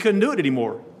 But he couldn't do it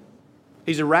anymore.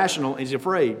 He's irrational. He's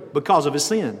afraid because of his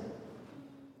sin.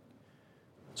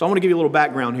 So I want to give you a little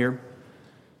background here.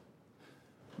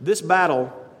 This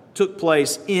battle took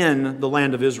place in the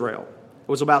land of Israel. It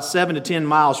was about 7 to 10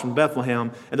 miles from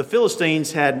Bethlehem, and the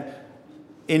Philistines had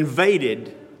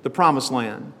invaded the promised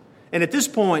land. And at this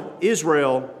point,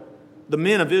 Israel, the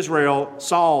men of Israel,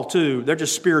 Saul too, they're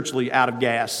just spiritually out of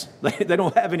gas. They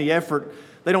don't have any effort.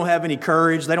 They don't have any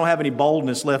courage. They don't have any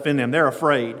boldness left in them. They're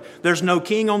afraid. There's no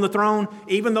king on the throne.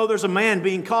 Even though there's a man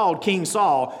being called King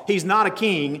Saul, he's not a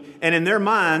king. And in their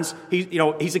minds,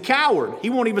 he's a coward. He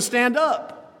won't even stand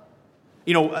up.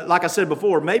 Like I said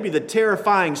before, maybe the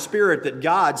terrifying spirit that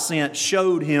God sent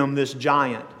showed him this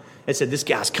giant and said, this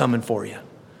guy's coming for you.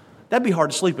 That'd be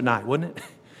hard to sleep at night, wouldn't it?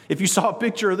 If you saw a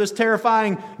picture of this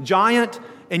terrifying giant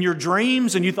in your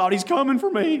dreams and you thought he's coming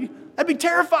for me, that'd be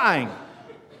terrifying.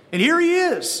 And here he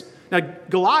is. Now,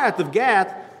 Goliath of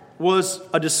Gath was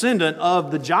a descendant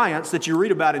of the giants that you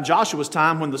read about in Joshua's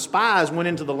time when the spies went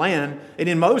into the land, and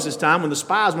in Moses' time when the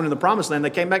spies went into the promised land, they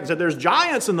came back and said, there's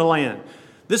giants in the land.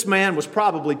 This man was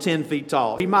probably 10 feet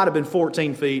tall. He might have been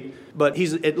 14 feet, but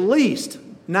he's at least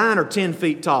 9 or 10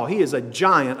 feet tall. He is a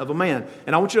giant of a man.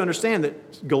 And I want you to understand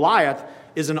that Goliath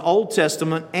is an Old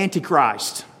Testament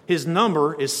Antichrist. His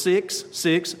number is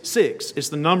 666. It's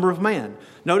the number of man.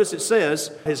 Notice it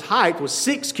says his height was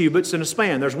 6 cubits and a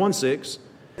span. There's 1 6.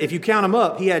 If you count him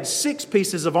up, he had 6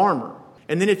 pieces of armor.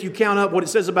 And then if you count up what it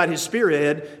says about his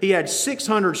spearhead, he had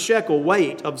 600 shekel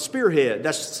weight of spearhead.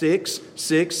 That's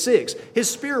 666. His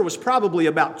spear was probably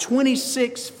about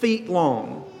 26 feet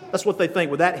long. That's what they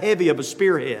think, with that heavy of a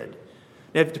spearhead.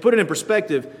 Now, to put it in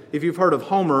perspective, if you've heard of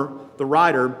Homer, the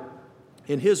writer,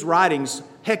 in his writings,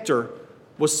 Hector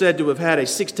was said to have had a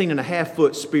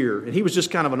 16.5-foot spear, and he was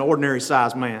just kind of an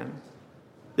ordinary-sized man.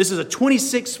 This is a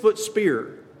 26-foot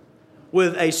spear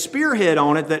with a spearhead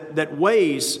on it that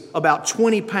weighs about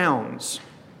 20 pounds.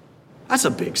 That's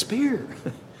a big spear.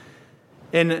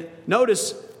 And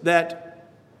notice that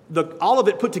all of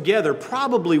it put together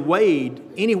probably weighed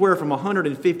anywhere from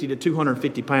 150 to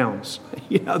 250 pounds.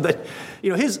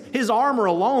 His armor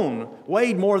alone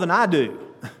weighed more than I do.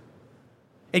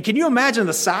 And can you imagine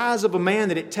the size of a man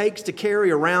that it takes to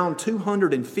carry around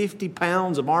 250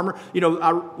 pounds of armor?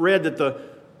 I read that the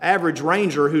average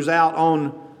ranger who's out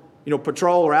on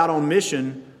patrol or out on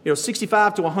mission,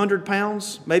 65 to 100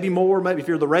 pounds, maybe more. Maybe if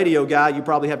you're the radio guy, you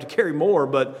probably have to carry more.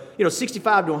 But,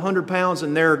 65 to 100 pounds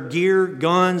in their gear,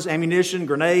 guns, ammunition,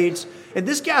 grenades. And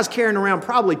this guy's carrying around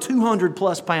probably 200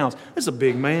 plus pounds. That's a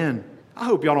big man. I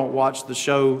hope y'all don't watch the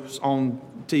shows on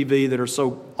TV that are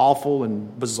so awful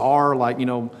and bizarre, like,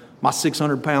 My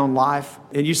 600-Pound Life.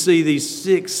 And you see these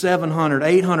 600, 700,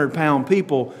 800-pound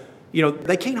people,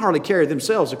 they can't hardly carry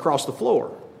themselves across the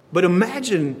floor. But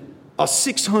imagine a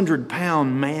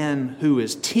 600-pound man who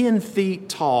is 10 feet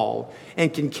tall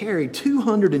and can carry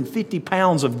 250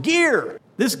 pounds of gear.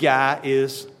 This guy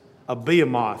is a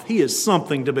behemoth. He is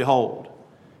something to behold.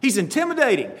 He's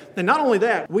intimidating. And not only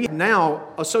that, we now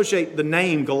associate the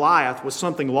name Goliath with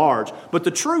something large. But the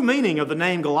true meaning of the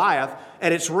name Goliath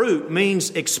at its root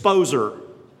means exposer.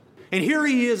 And here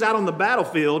he is out on the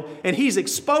battlefield, and he's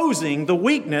exposing the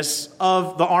weakness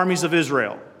of the armies of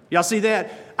Israel. Y'all see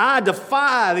that? I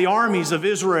defy the armies of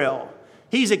Israel.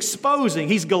 He's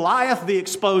Goliath the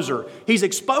exposer. He's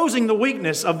exposing the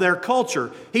weakness of their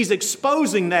culture. He's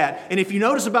exposing that. And if you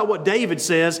notice about what David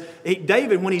says,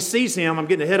 David, when he sees him, I'm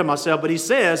getting ahead of myself, but he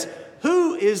says,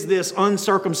 who is this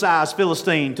uncircumcised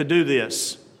Philistine to do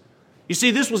this? You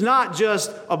see, this was not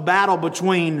just a battle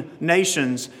between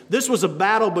nations. This was a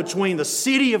battle between the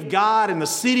city of God and the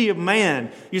city of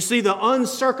man. You see, the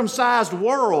uncircumcised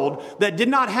world that did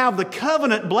not have the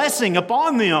covenant blessing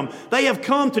upon them, they have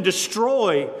come to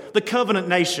destroy the covenant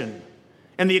nation.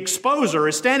 And the exposer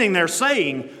is standing there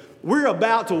saying, we're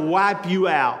about to wipe you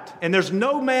out. And there's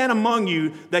no man among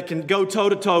you that can go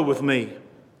toe-to-toe with me.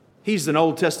 He's an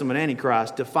Old Testament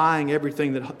Antichrist, defying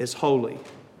everything that is holy.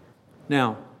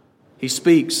 Now, he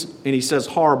speaks and he says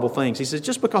horrible things. He says,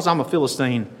 just because I'm a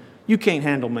Philistine, you can't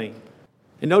handle me.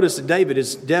 And notice that David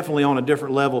is definitely on a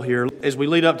different level here. As we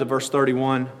lead up to verse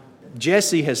 31,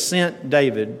 Jesse has sent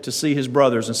David to see his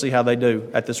brothers and see how they do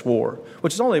at this war,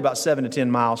 which is only about 7 to 10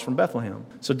 miles from Bethlehem.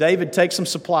 So David takes some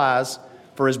supplies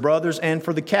for his brothers and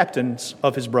for the captains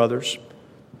of his brothers.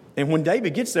 And when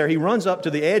David gets there, he runs up to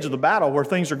the edge of the battle where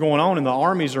things are going on and the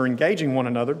armies are engaging one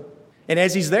another. And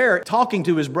as he's there talking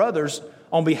to his brothers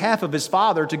on behalf of his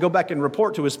father to go back and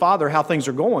report to his father how things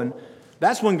are going,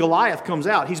 that's when Goliath comes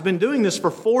out. He's been doing this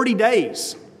for 40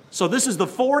 days. So this is the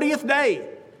 40th day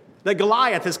that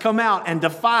Goliath has come out and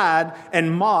defied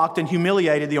and mocked and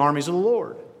humiliated the armies of the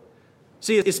Lord.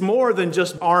 See, it's more than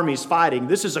just armies fighting.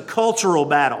 This is a cultural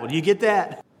battle. Do you get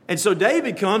that? And so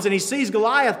David comes and he sees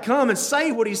Goliath come and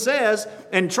say what he says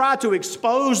and try to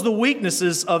expose the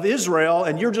weaknesses of Israel.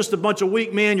 And you're just a bunch of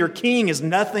weak men. Your king is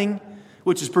nothing.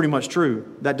 Which is pretty much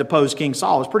true. That deposed King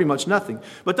Saul is pretty much nothing.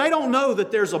 But they don't know that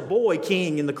there's a boy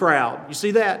king in the crowd. You see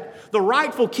that? The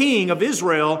rightful king of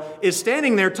Israel is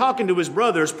standing there talking to his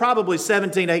brothers, probably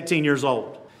 17, 18 years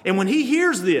old. And when he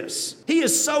hears this, he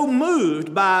is so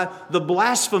moved by the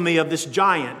blasphemy of this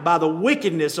giant, by the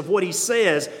wickedness of what he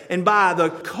says, and by the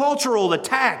cultural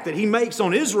attack that he makes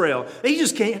on Israel, he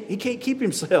can't keep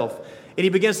himself. And he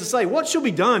begins to say, what shall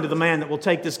be done to the man that will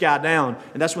take this guy down?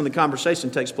 And that's when the conversation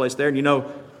takes place there. And you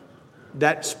know,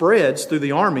 that spreads through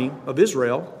the army of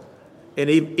Israel. And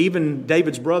even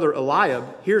David's brother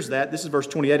Eliab hears that. This is verse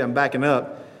 28, I'm backing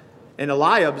up. And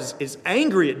Eliab is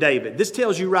angry at David. This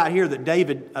tells you right here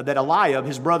that Eliab,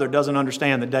 his brother, doesn't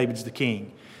understand that David's the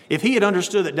king. If he had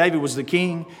understood that David was the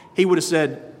king, he would have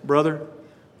said, brother,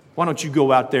 why don't you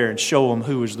go out there and show them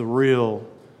who is the real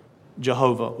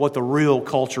Jehovah, what the real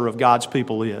culture of God's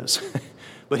people is.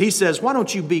 But he says, why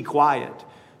don't you be quiet?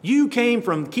 You came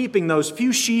from keeping those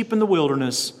few sheep in the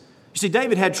wilderness. You see,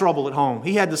 David had trouble at home.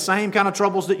 He had the same kind of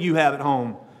troubles that you have at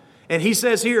home. And he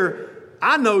says here,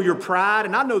 I know your pride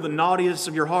and I know the naughtiness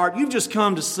of your heart. You've just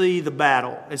come to see the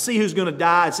battle and see who's going to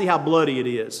die and see how bloody it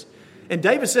is. And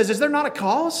David says, is there not a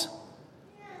cause?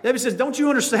 David says, don't you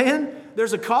understand?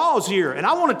 There's a cause here and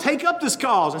I want to take up this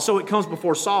cause. And so it comes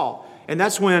before Saul. And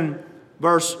that's when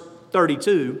verse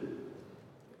 32,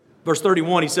 verse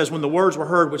 31, he says, when the words were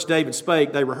heard which David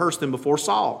spake, they rehearsed them before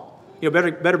Saul. You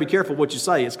know, better be careful what you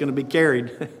say. It's going to be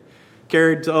carried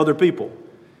to other people.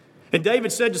 And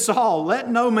David said to Saul, let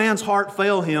no man's heart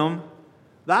fail him.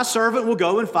 Thy servant will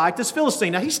go and fight this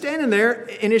Philistine. Now he's standing there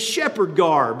in his shepherd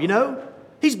garb, you know.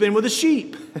 He's been with the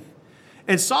sheep.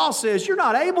 And Saul says, you're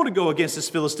not able to go against this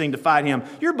Philistine to fight him.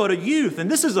 You're but a youth,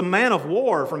 and this is a man of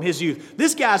war from his youth.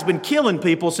 This guy's been killing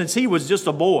people since he was just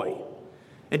a boy.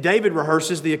 And David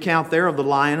rehearses the account there of the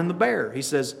lion and the bear. He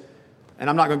says, and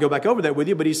I'm not going to go back over that with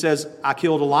you, but he says, I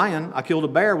killed a lion, I killed a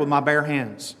bear with my bare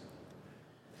hands.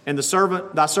 And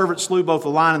thy servant slew both the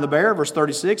lion and the bear, verse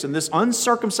 36, and this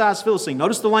uncircumcised Philistine,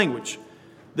 notice the language,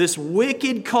 this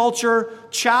wicked culture,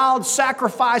 child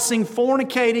sacrificing,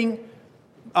 fornicating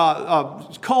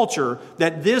culture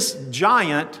that this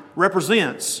giant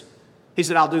represents, he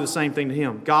said, I'll do the same thing to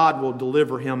him. God will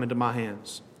deliver him into my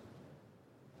hands.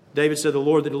 David said, the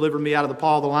Lord that delivered me out of the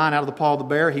paw of the lion, out of the paw of the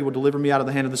bear, he will deliver me out of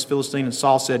the hand of this Philistine. And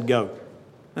Saul said, go.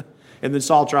 And then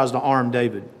Saul tries to arm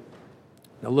David.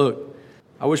 Now look,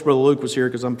 I wish Brother Luke was here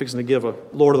because I'm fixing to give a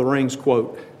Lord of the Rings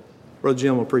quote. Brother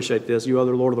Jim will appreciate this, you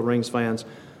other Lord of the Rings fans.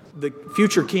 The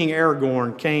future King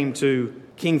Aragorn came to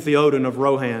King Theoden of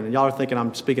Rohan. And y'all are thinking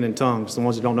I'm speaking in tongues. The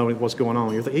ones that don't know what's going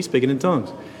on, he's speaking in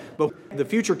tongues. But the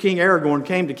future King Aragorn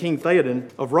came to King Theoden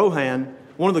of Rohan.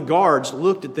 One of the guards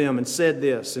looked at them and said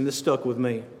this, and this stuck with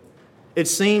me. It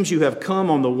seems you have come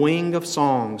on the wing of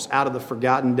songs out of the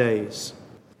forgotten days.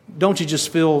 Don't you just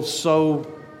feel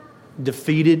so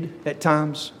defeated at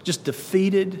times? Just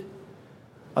defeated.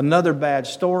 Another bad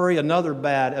story, another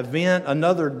bad event,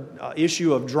 another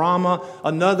issue of drama,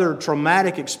 another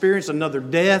traumatic experience, another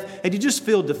death, and you just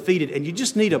feel defeated and you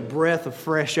just need a breath of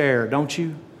fresh air, don't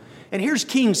you? And here's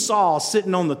King Saul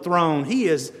sitting on the throne. He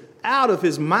is out of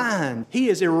his mind. He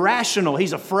is irrational.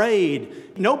 He's afraid.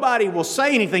 Nobody will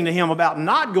say anything to him about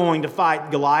not going to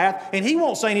fight Goliath, and he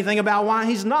won't say anything about why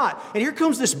he's not. And here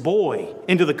comes this boy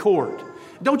into the court.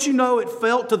 Don't you know it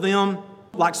felt to them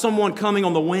like someone coming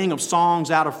on the wing of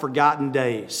songs out of forgotten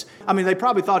days? I mean, they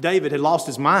probably thought David had lost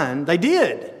his mind. They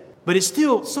did. But it's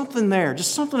still something there,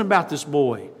 just something about this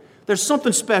boy. There's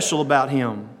something special about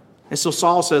him. And so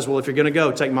Saul says, well, if you're going to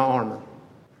go, take my armor.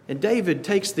 And David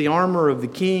takes the armor of the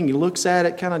king. He looks at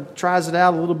it, kind of tries it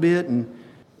out a little bit, and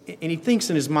he thinks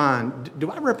in his mind, do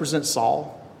I represent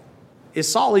Saul? Is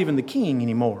Saul even the king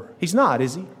anymore? He's not,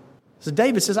 is he? So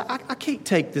David says, I can't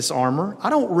take this armor. I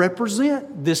don't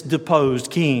represent this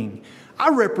deposed king. I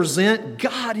represent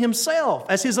God himself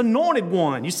as his anointed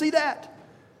one. You see that?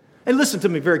 And listen to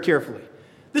me very carefully.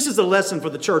 This is a lesson for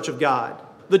the church of God.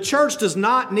 The church does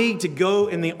not need to go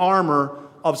in the armor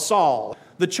of Saul.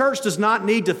 The church does not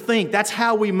need to think that's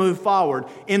how we move forward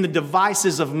in the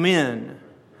devices of men.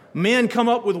 Men come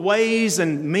up with ways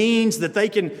and means that they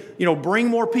can, bring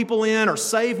more people in or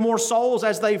save more souls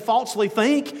as they falsely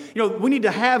think. We need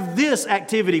to have this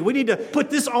activity. We need to put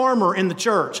this armor in the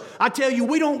church. I tell you,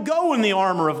 we don't go in the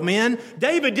armor of men.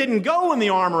 David didn't go in the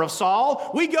armor of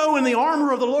Saul. We go in the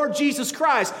armor of the Lord Jesus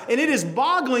Christ. And it is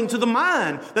boggling to the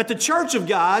mind that the church of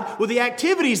God, with the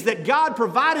activities that God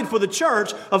provided for the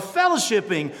church of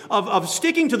fellowshipping, of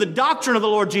sticking to the doctrine of the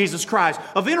Lord Jesus Christ,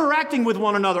 of interacting with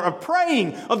one another, of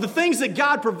praying, of the things that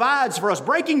God provides for us,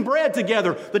 breaking bread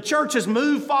together. The church has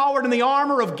moved forward in the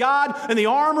armor of God and the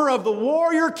armor of the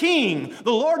warrior king,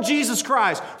 the Lord Jesus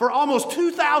Christ, for almost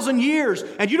 2,000 years.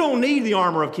 And you don't need the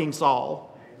armor of King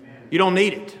Saul. You don't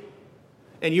need it.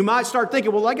 And you might start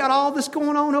thinking, well, I got all this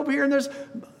going on over here and there's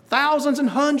thousands and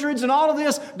hundreds and all of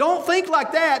this. Don't think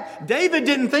like that. David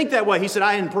didn't think that way. He said,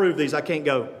 I didn't prove these. I can't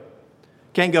go.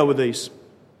 Can't go with these.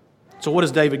 So what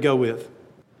does David go with?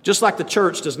 Just like the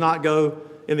church does not go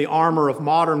in the armor of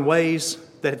modern ways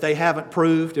that they haven't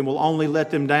proved and will only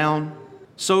let them down,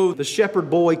 so the shepherd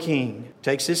boy king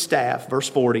takes his staff, verse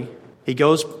 40. He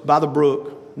goes by the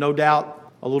brook. No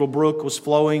doubt a little brook was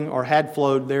flowing or had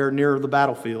flowed there near the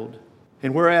battlefield.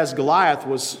 And whereas Goliath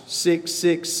was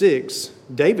 666,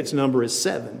 David's number is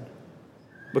 7,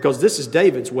 because this is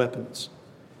David's weapons.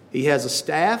 He has a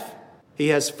staff, he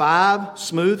has 5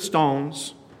 smooth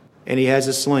stones, and he has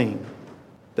his sling.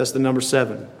 That's the number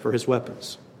 7 for his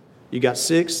weapons. You got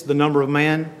 6, the number of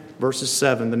man, versus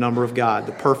 7, the number of God,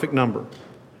 the perfect number.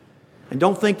 And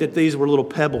don't think that these were little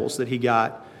pebbles that he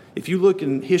got. If you look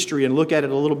in history and look at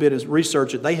it a little bit and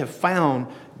research it, they have found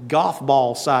golf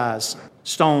ball size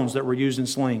stones that were used in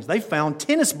slings. They found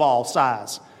tennis ball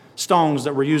size stones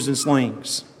that were used in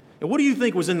slings. And what do you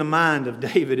think was in the mind of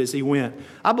David as he went?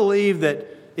 I believe that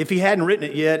if he hadn't written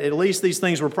it yet, at least these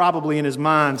things were probably in his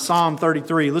mind. Psalm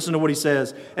 33, listen to what he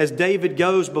says. As David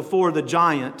goes before the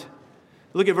giant.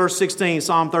 Look at verse 16,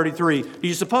 Psalm 33. Do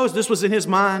you suppose this was in his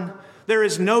mind? There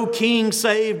is no king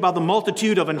saved by the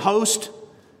multitude of an host.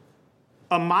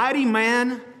 A mighty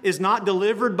man is not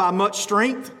delivered by much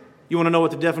strength. You want to know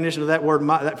what the definition of that word,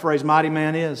 that phrase mighty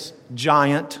man is?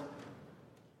 Giant.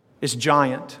 It's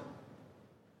giant.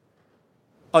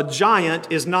 A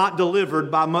giant is not delivered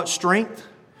by much strength.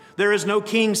 There is no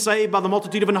king saved by the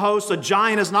multitude of an host. A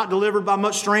giant is not delivered by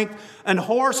much strength. An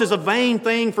horse is a vain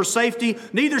thing for safety.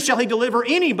 Neither shall he deliver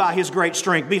any by his great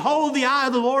strength. Behold, the eye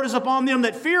of the Lord is upon them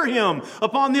that fear him,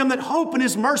 upon them that hope in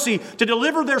his mercy, to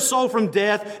deliver their soul from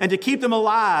death and to keep them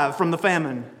alive from the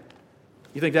famine.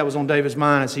 You think that was on David's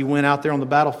mind as he went out there on the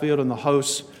battlefield and the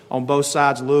hosts on both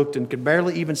sides looked and could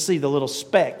barely even see the little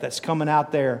speck that's coming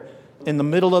out there in the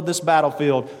middle of this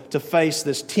battlefield to face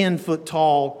this 10-foot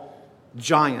tall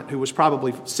giant who was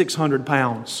probably 600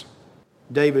 pounds.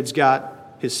 David's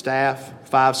got his staff,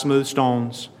 5 smooth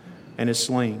stones, and his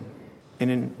sling.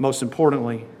 And most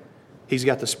importantly, he's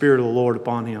got the Spirit of the Lord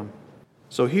upon him.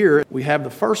 So here we have the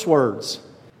first words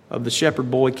of the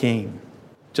shepherd boy king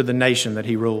to the nation that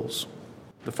he rules.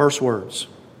 The first words.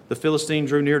 The Philistine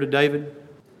drew near to David,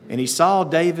 and he saw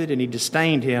David, and he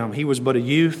disdained him. He was but a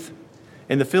youth,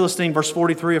 And the Philistine, verse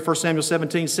 43 of 1 Samuel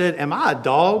 17, said, am I a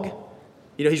dog?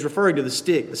 You know, he's referring to the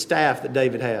stick, the staff that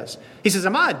David has. He says,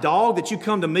 am I a dog that you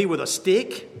come to me with a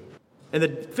stick? And the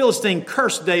Philistine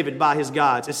cursed David by his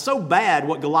gods. It's so bad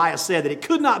what Goliath said that it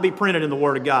could not be printed in the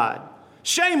Word of God.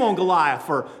 Shame on Goliath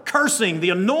for cursing the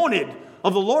anointed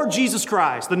of the Lord Jesus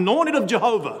Christ, the anointed of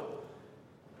Jehovah.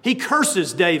 He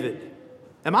curses David.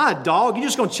 Am I a dog? You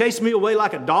just going to chase me away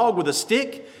like a dog with a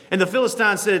stick? And the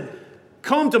Philistine said,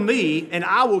 come to me and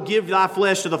I will give thy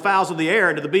flesh to the fowls of the air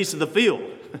and to the beasts of the field.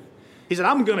 He said,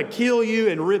 I'm going to kill you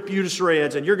and rip you to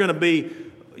shreds, and you're going to be,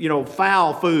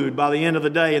 fowl food by the end of the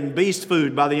day and beast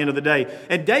food by the end of the day.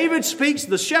 And David speaks,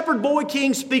 the shepherd boy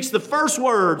king speaks the first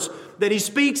words that he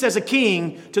speaks as a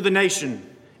king to the nation.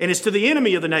 And it's to the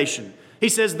enemy of the nation. He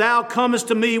says, thou comest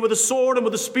to me with a sword and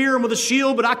with a spear and with a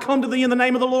shield, but I come to thee in the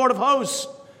name of the Lord of hosts,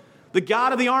 the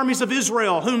God of the armies of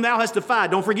Israel, whom thou hast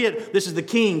defied. Don't forget, this is the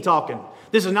king talking.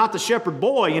 This is not the shepherd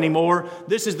boy anymore.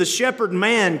 This is the shepherd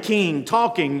man king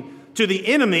talking to the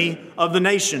enemy of the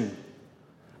nation.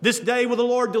 This day will the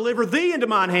Lord deliver thee into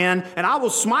mine hand, and I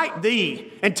will smite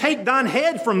thee and take thine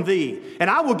head from thee. And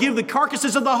I will give the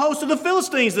carcasses of the host of the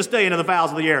Philistines this day into the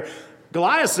fowls of the air.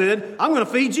 Goliath said, I'm going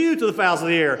to feed you to the fowls of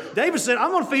the air. David said,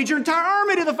 I'm going to feed your entire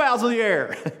army to the fowls of the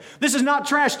air. This is not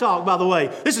trash talk, by the way.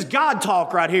 This is God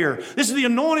talk right here. This is the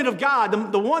anointed of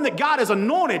God, the one that God has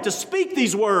anointed to speak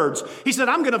these words. He said,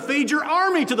 I'm going to feed your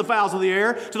army to the fowls of the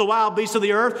air, to the wild beasts of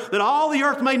the earth, that all the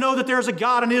earth may know that there is a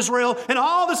God in Israel, and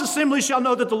all this assembly shall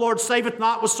know that the Lord saveth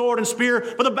not with sword and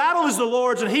spear, but the battle is the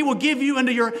Lord's, and he will give you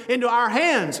into our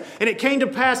hands. And it came to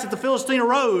pass that the Philistine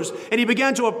arose, and he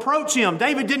began to approach him.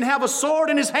 David didn't have a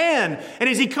sword in his hand. And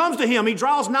as he comes to him, he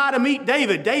draws nigh to meet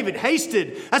David. David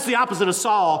hasted. That's the opposite of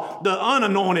Saul, the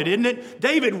unanointed, isn't it?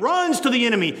 David runs to the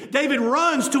enemy. David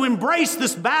runs to embrace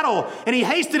this battle. And he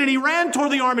hasted and he ran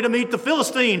toward the army to meet the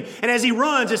Philistine. And as he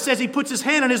runs, it says he puts his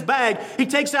hand in his bag. He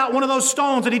takes out one of those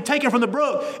stones that he'd taken from the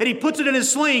brook and he puts it in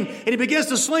his sling and he begins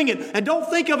to sling it. And don't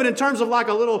think of it in terms of like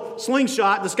a little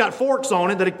slingshot that's got forks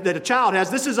on it that a child has.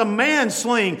 This is a man's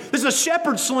sling. This is a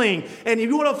shepherd's sling. And if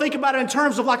you want to think about it in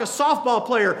terms of like a softball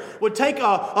player would take a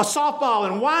softball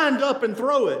and wind up and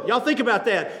throw it. Y'all think about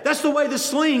that. That's the way this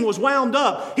sling was wound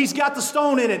up. He's got the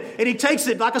stone in it and he takes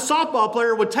it like a softball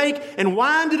player would take and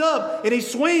wind it up and he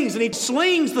swings and he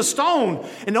slings the stone.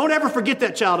 And don't ever forget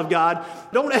that, child of God.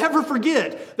 Don't ever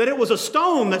forget that it was a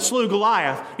stone that slew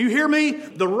Goliath. You hear me?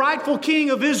 The rightful king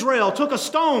of Israel took a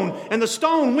stone and the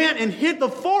stone went and hit the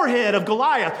forehead of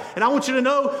Goliath. And I want you to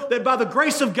know that by the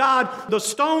grace of God, the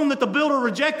stone that the builder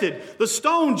rejected, the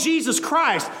stone Jesus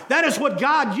Christ, that is what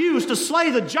God used to slay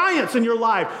the giants in your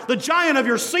life, the giant of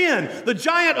your sin, the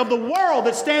giant of the world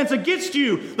that stands against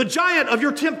you, the giant of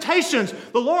your temptations.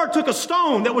 The Lord took a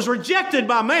stone that was rejected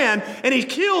by man and he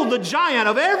killed the giant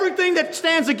of everything that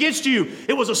stands against you.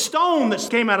 It was a stone that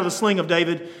came out of the sling of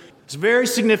David. It's very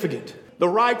significant. The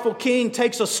rightful king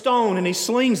takes a stone and he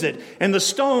slings it, and the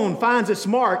stone finds its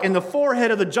mark in the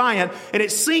forehead of the giant, and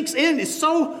it sinks in. It's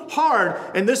so hard,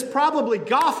 and this probably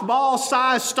golf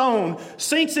ball-sized stone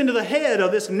sinks into the head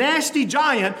of this nasty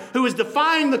giant who is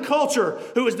defying the culture,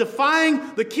 who is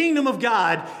defying the kingdom of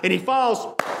God, and he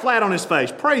falls flat on his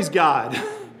face. Praise God. Amen.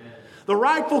 The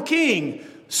rightful king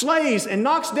slays and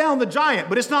knocks down the giant,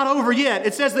 but it's not over yet.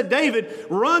 It says that David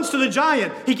runs to the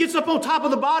giant. He gets up on top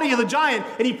of the body of the giant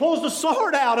and he pulls the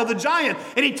sword out of the giant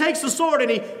and he takes the sword and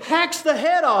he hacks the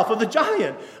head off of the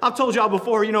giant. I've told y'all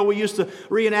before, we used to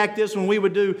reenact this when we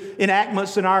would do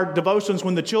enactments in our devotions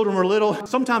when the children were little.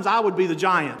 Sometimes I would be the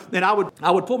giant and I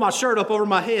would pull my shirt up over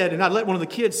my head and I'd let one of the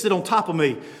kids sit on top of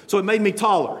me, so it made me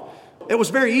taller. It was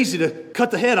very easy to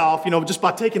cut the head off, just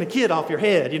by taking a kid off your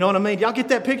head. You know what I mean? Y'all get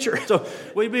that picture? So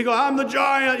we'd be going, I'm the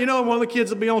giant, and one of the kids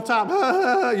would be on top.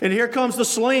 And here comes the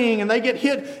sling, and they get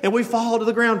hit, and we fall to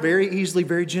the ground very easily,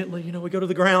 very gently. We go to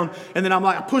the ground, and then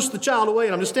I push the child away,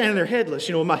 and I'm just standing there headless,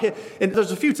 with my head. And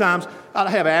there's a few times I'd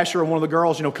have Asher or one of the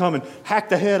girls, come and hack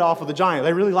the head off of the giant.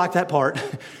 They really like that part.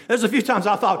 There's a few times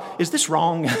I thought, is this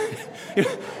wrong?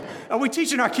 Are we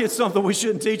teaching our kids something we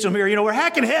shouldn't teach them here? We're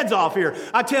hacking heads off here.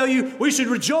 I tell you, we should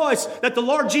rejoice that the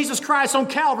Lord Jesus Christ on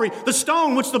Calvary, the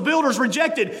stone which the builders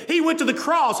rejected, he went to the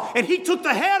cross and he took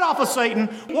the head off of Satan.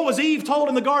 What was Eve told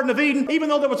in the Garden of Eden? Even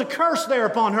though there was a curse there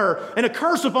upon her and a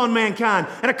curse upon mankind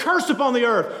and a curse upon the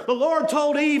earth, the Lord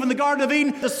told Eve in the Garden of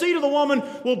Eden, the seed of the woman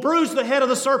will bruise the head of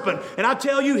the serpent. And I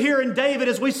tell you, here in David,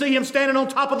 as we see him standing on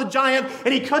top of the giant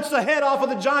and he cuts the head off of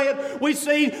the giant, we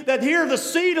see that here the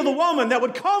seed of the woman that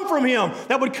would come from him,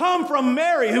 that would come from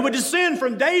Mary, who would descend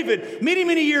from David many,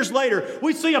 many years later.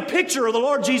 We see a picture of the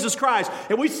Lord Jesus Christ,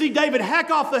 and we see David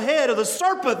hack off the head of the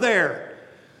serpent there.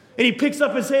 And he picks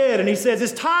up his head and he says,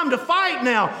 it's time to fight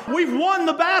now. We've won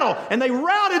the battle. And they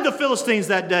routed the Philistines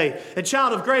that day. And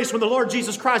child of grace, when the Lord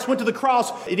Jesus Christ went to the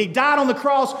cross and he died on the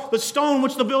cross, the stone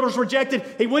which the builders rejected,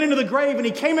 he went into the grave and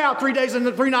he came out 3 days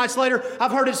and 3 nights later. I've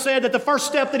heard it said that the first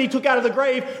step that he took out of the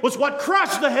grave was what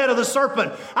crushed the head of the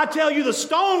serpent. I tell you, the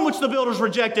stone which the builders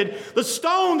rejected, the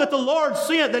stone that the Lord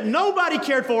sent that nobody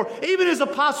cared for, even his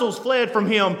apostles fled from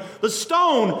him, the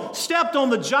stone stepped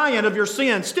on the giant of your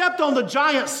sin, stepped on the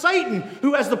giant Satan,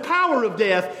 who has the power of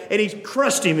death, and he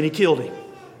crushed him and he killed him.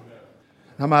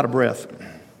 I'm out of breath.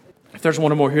 If there's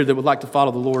one or more here that would like to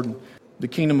follow the Lord and the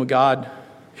kingdom of God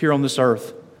here on this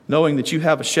earth, knowing that you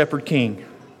have a shepherd king,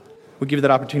 we'll give you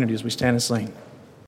that opportunity as we stand and sing.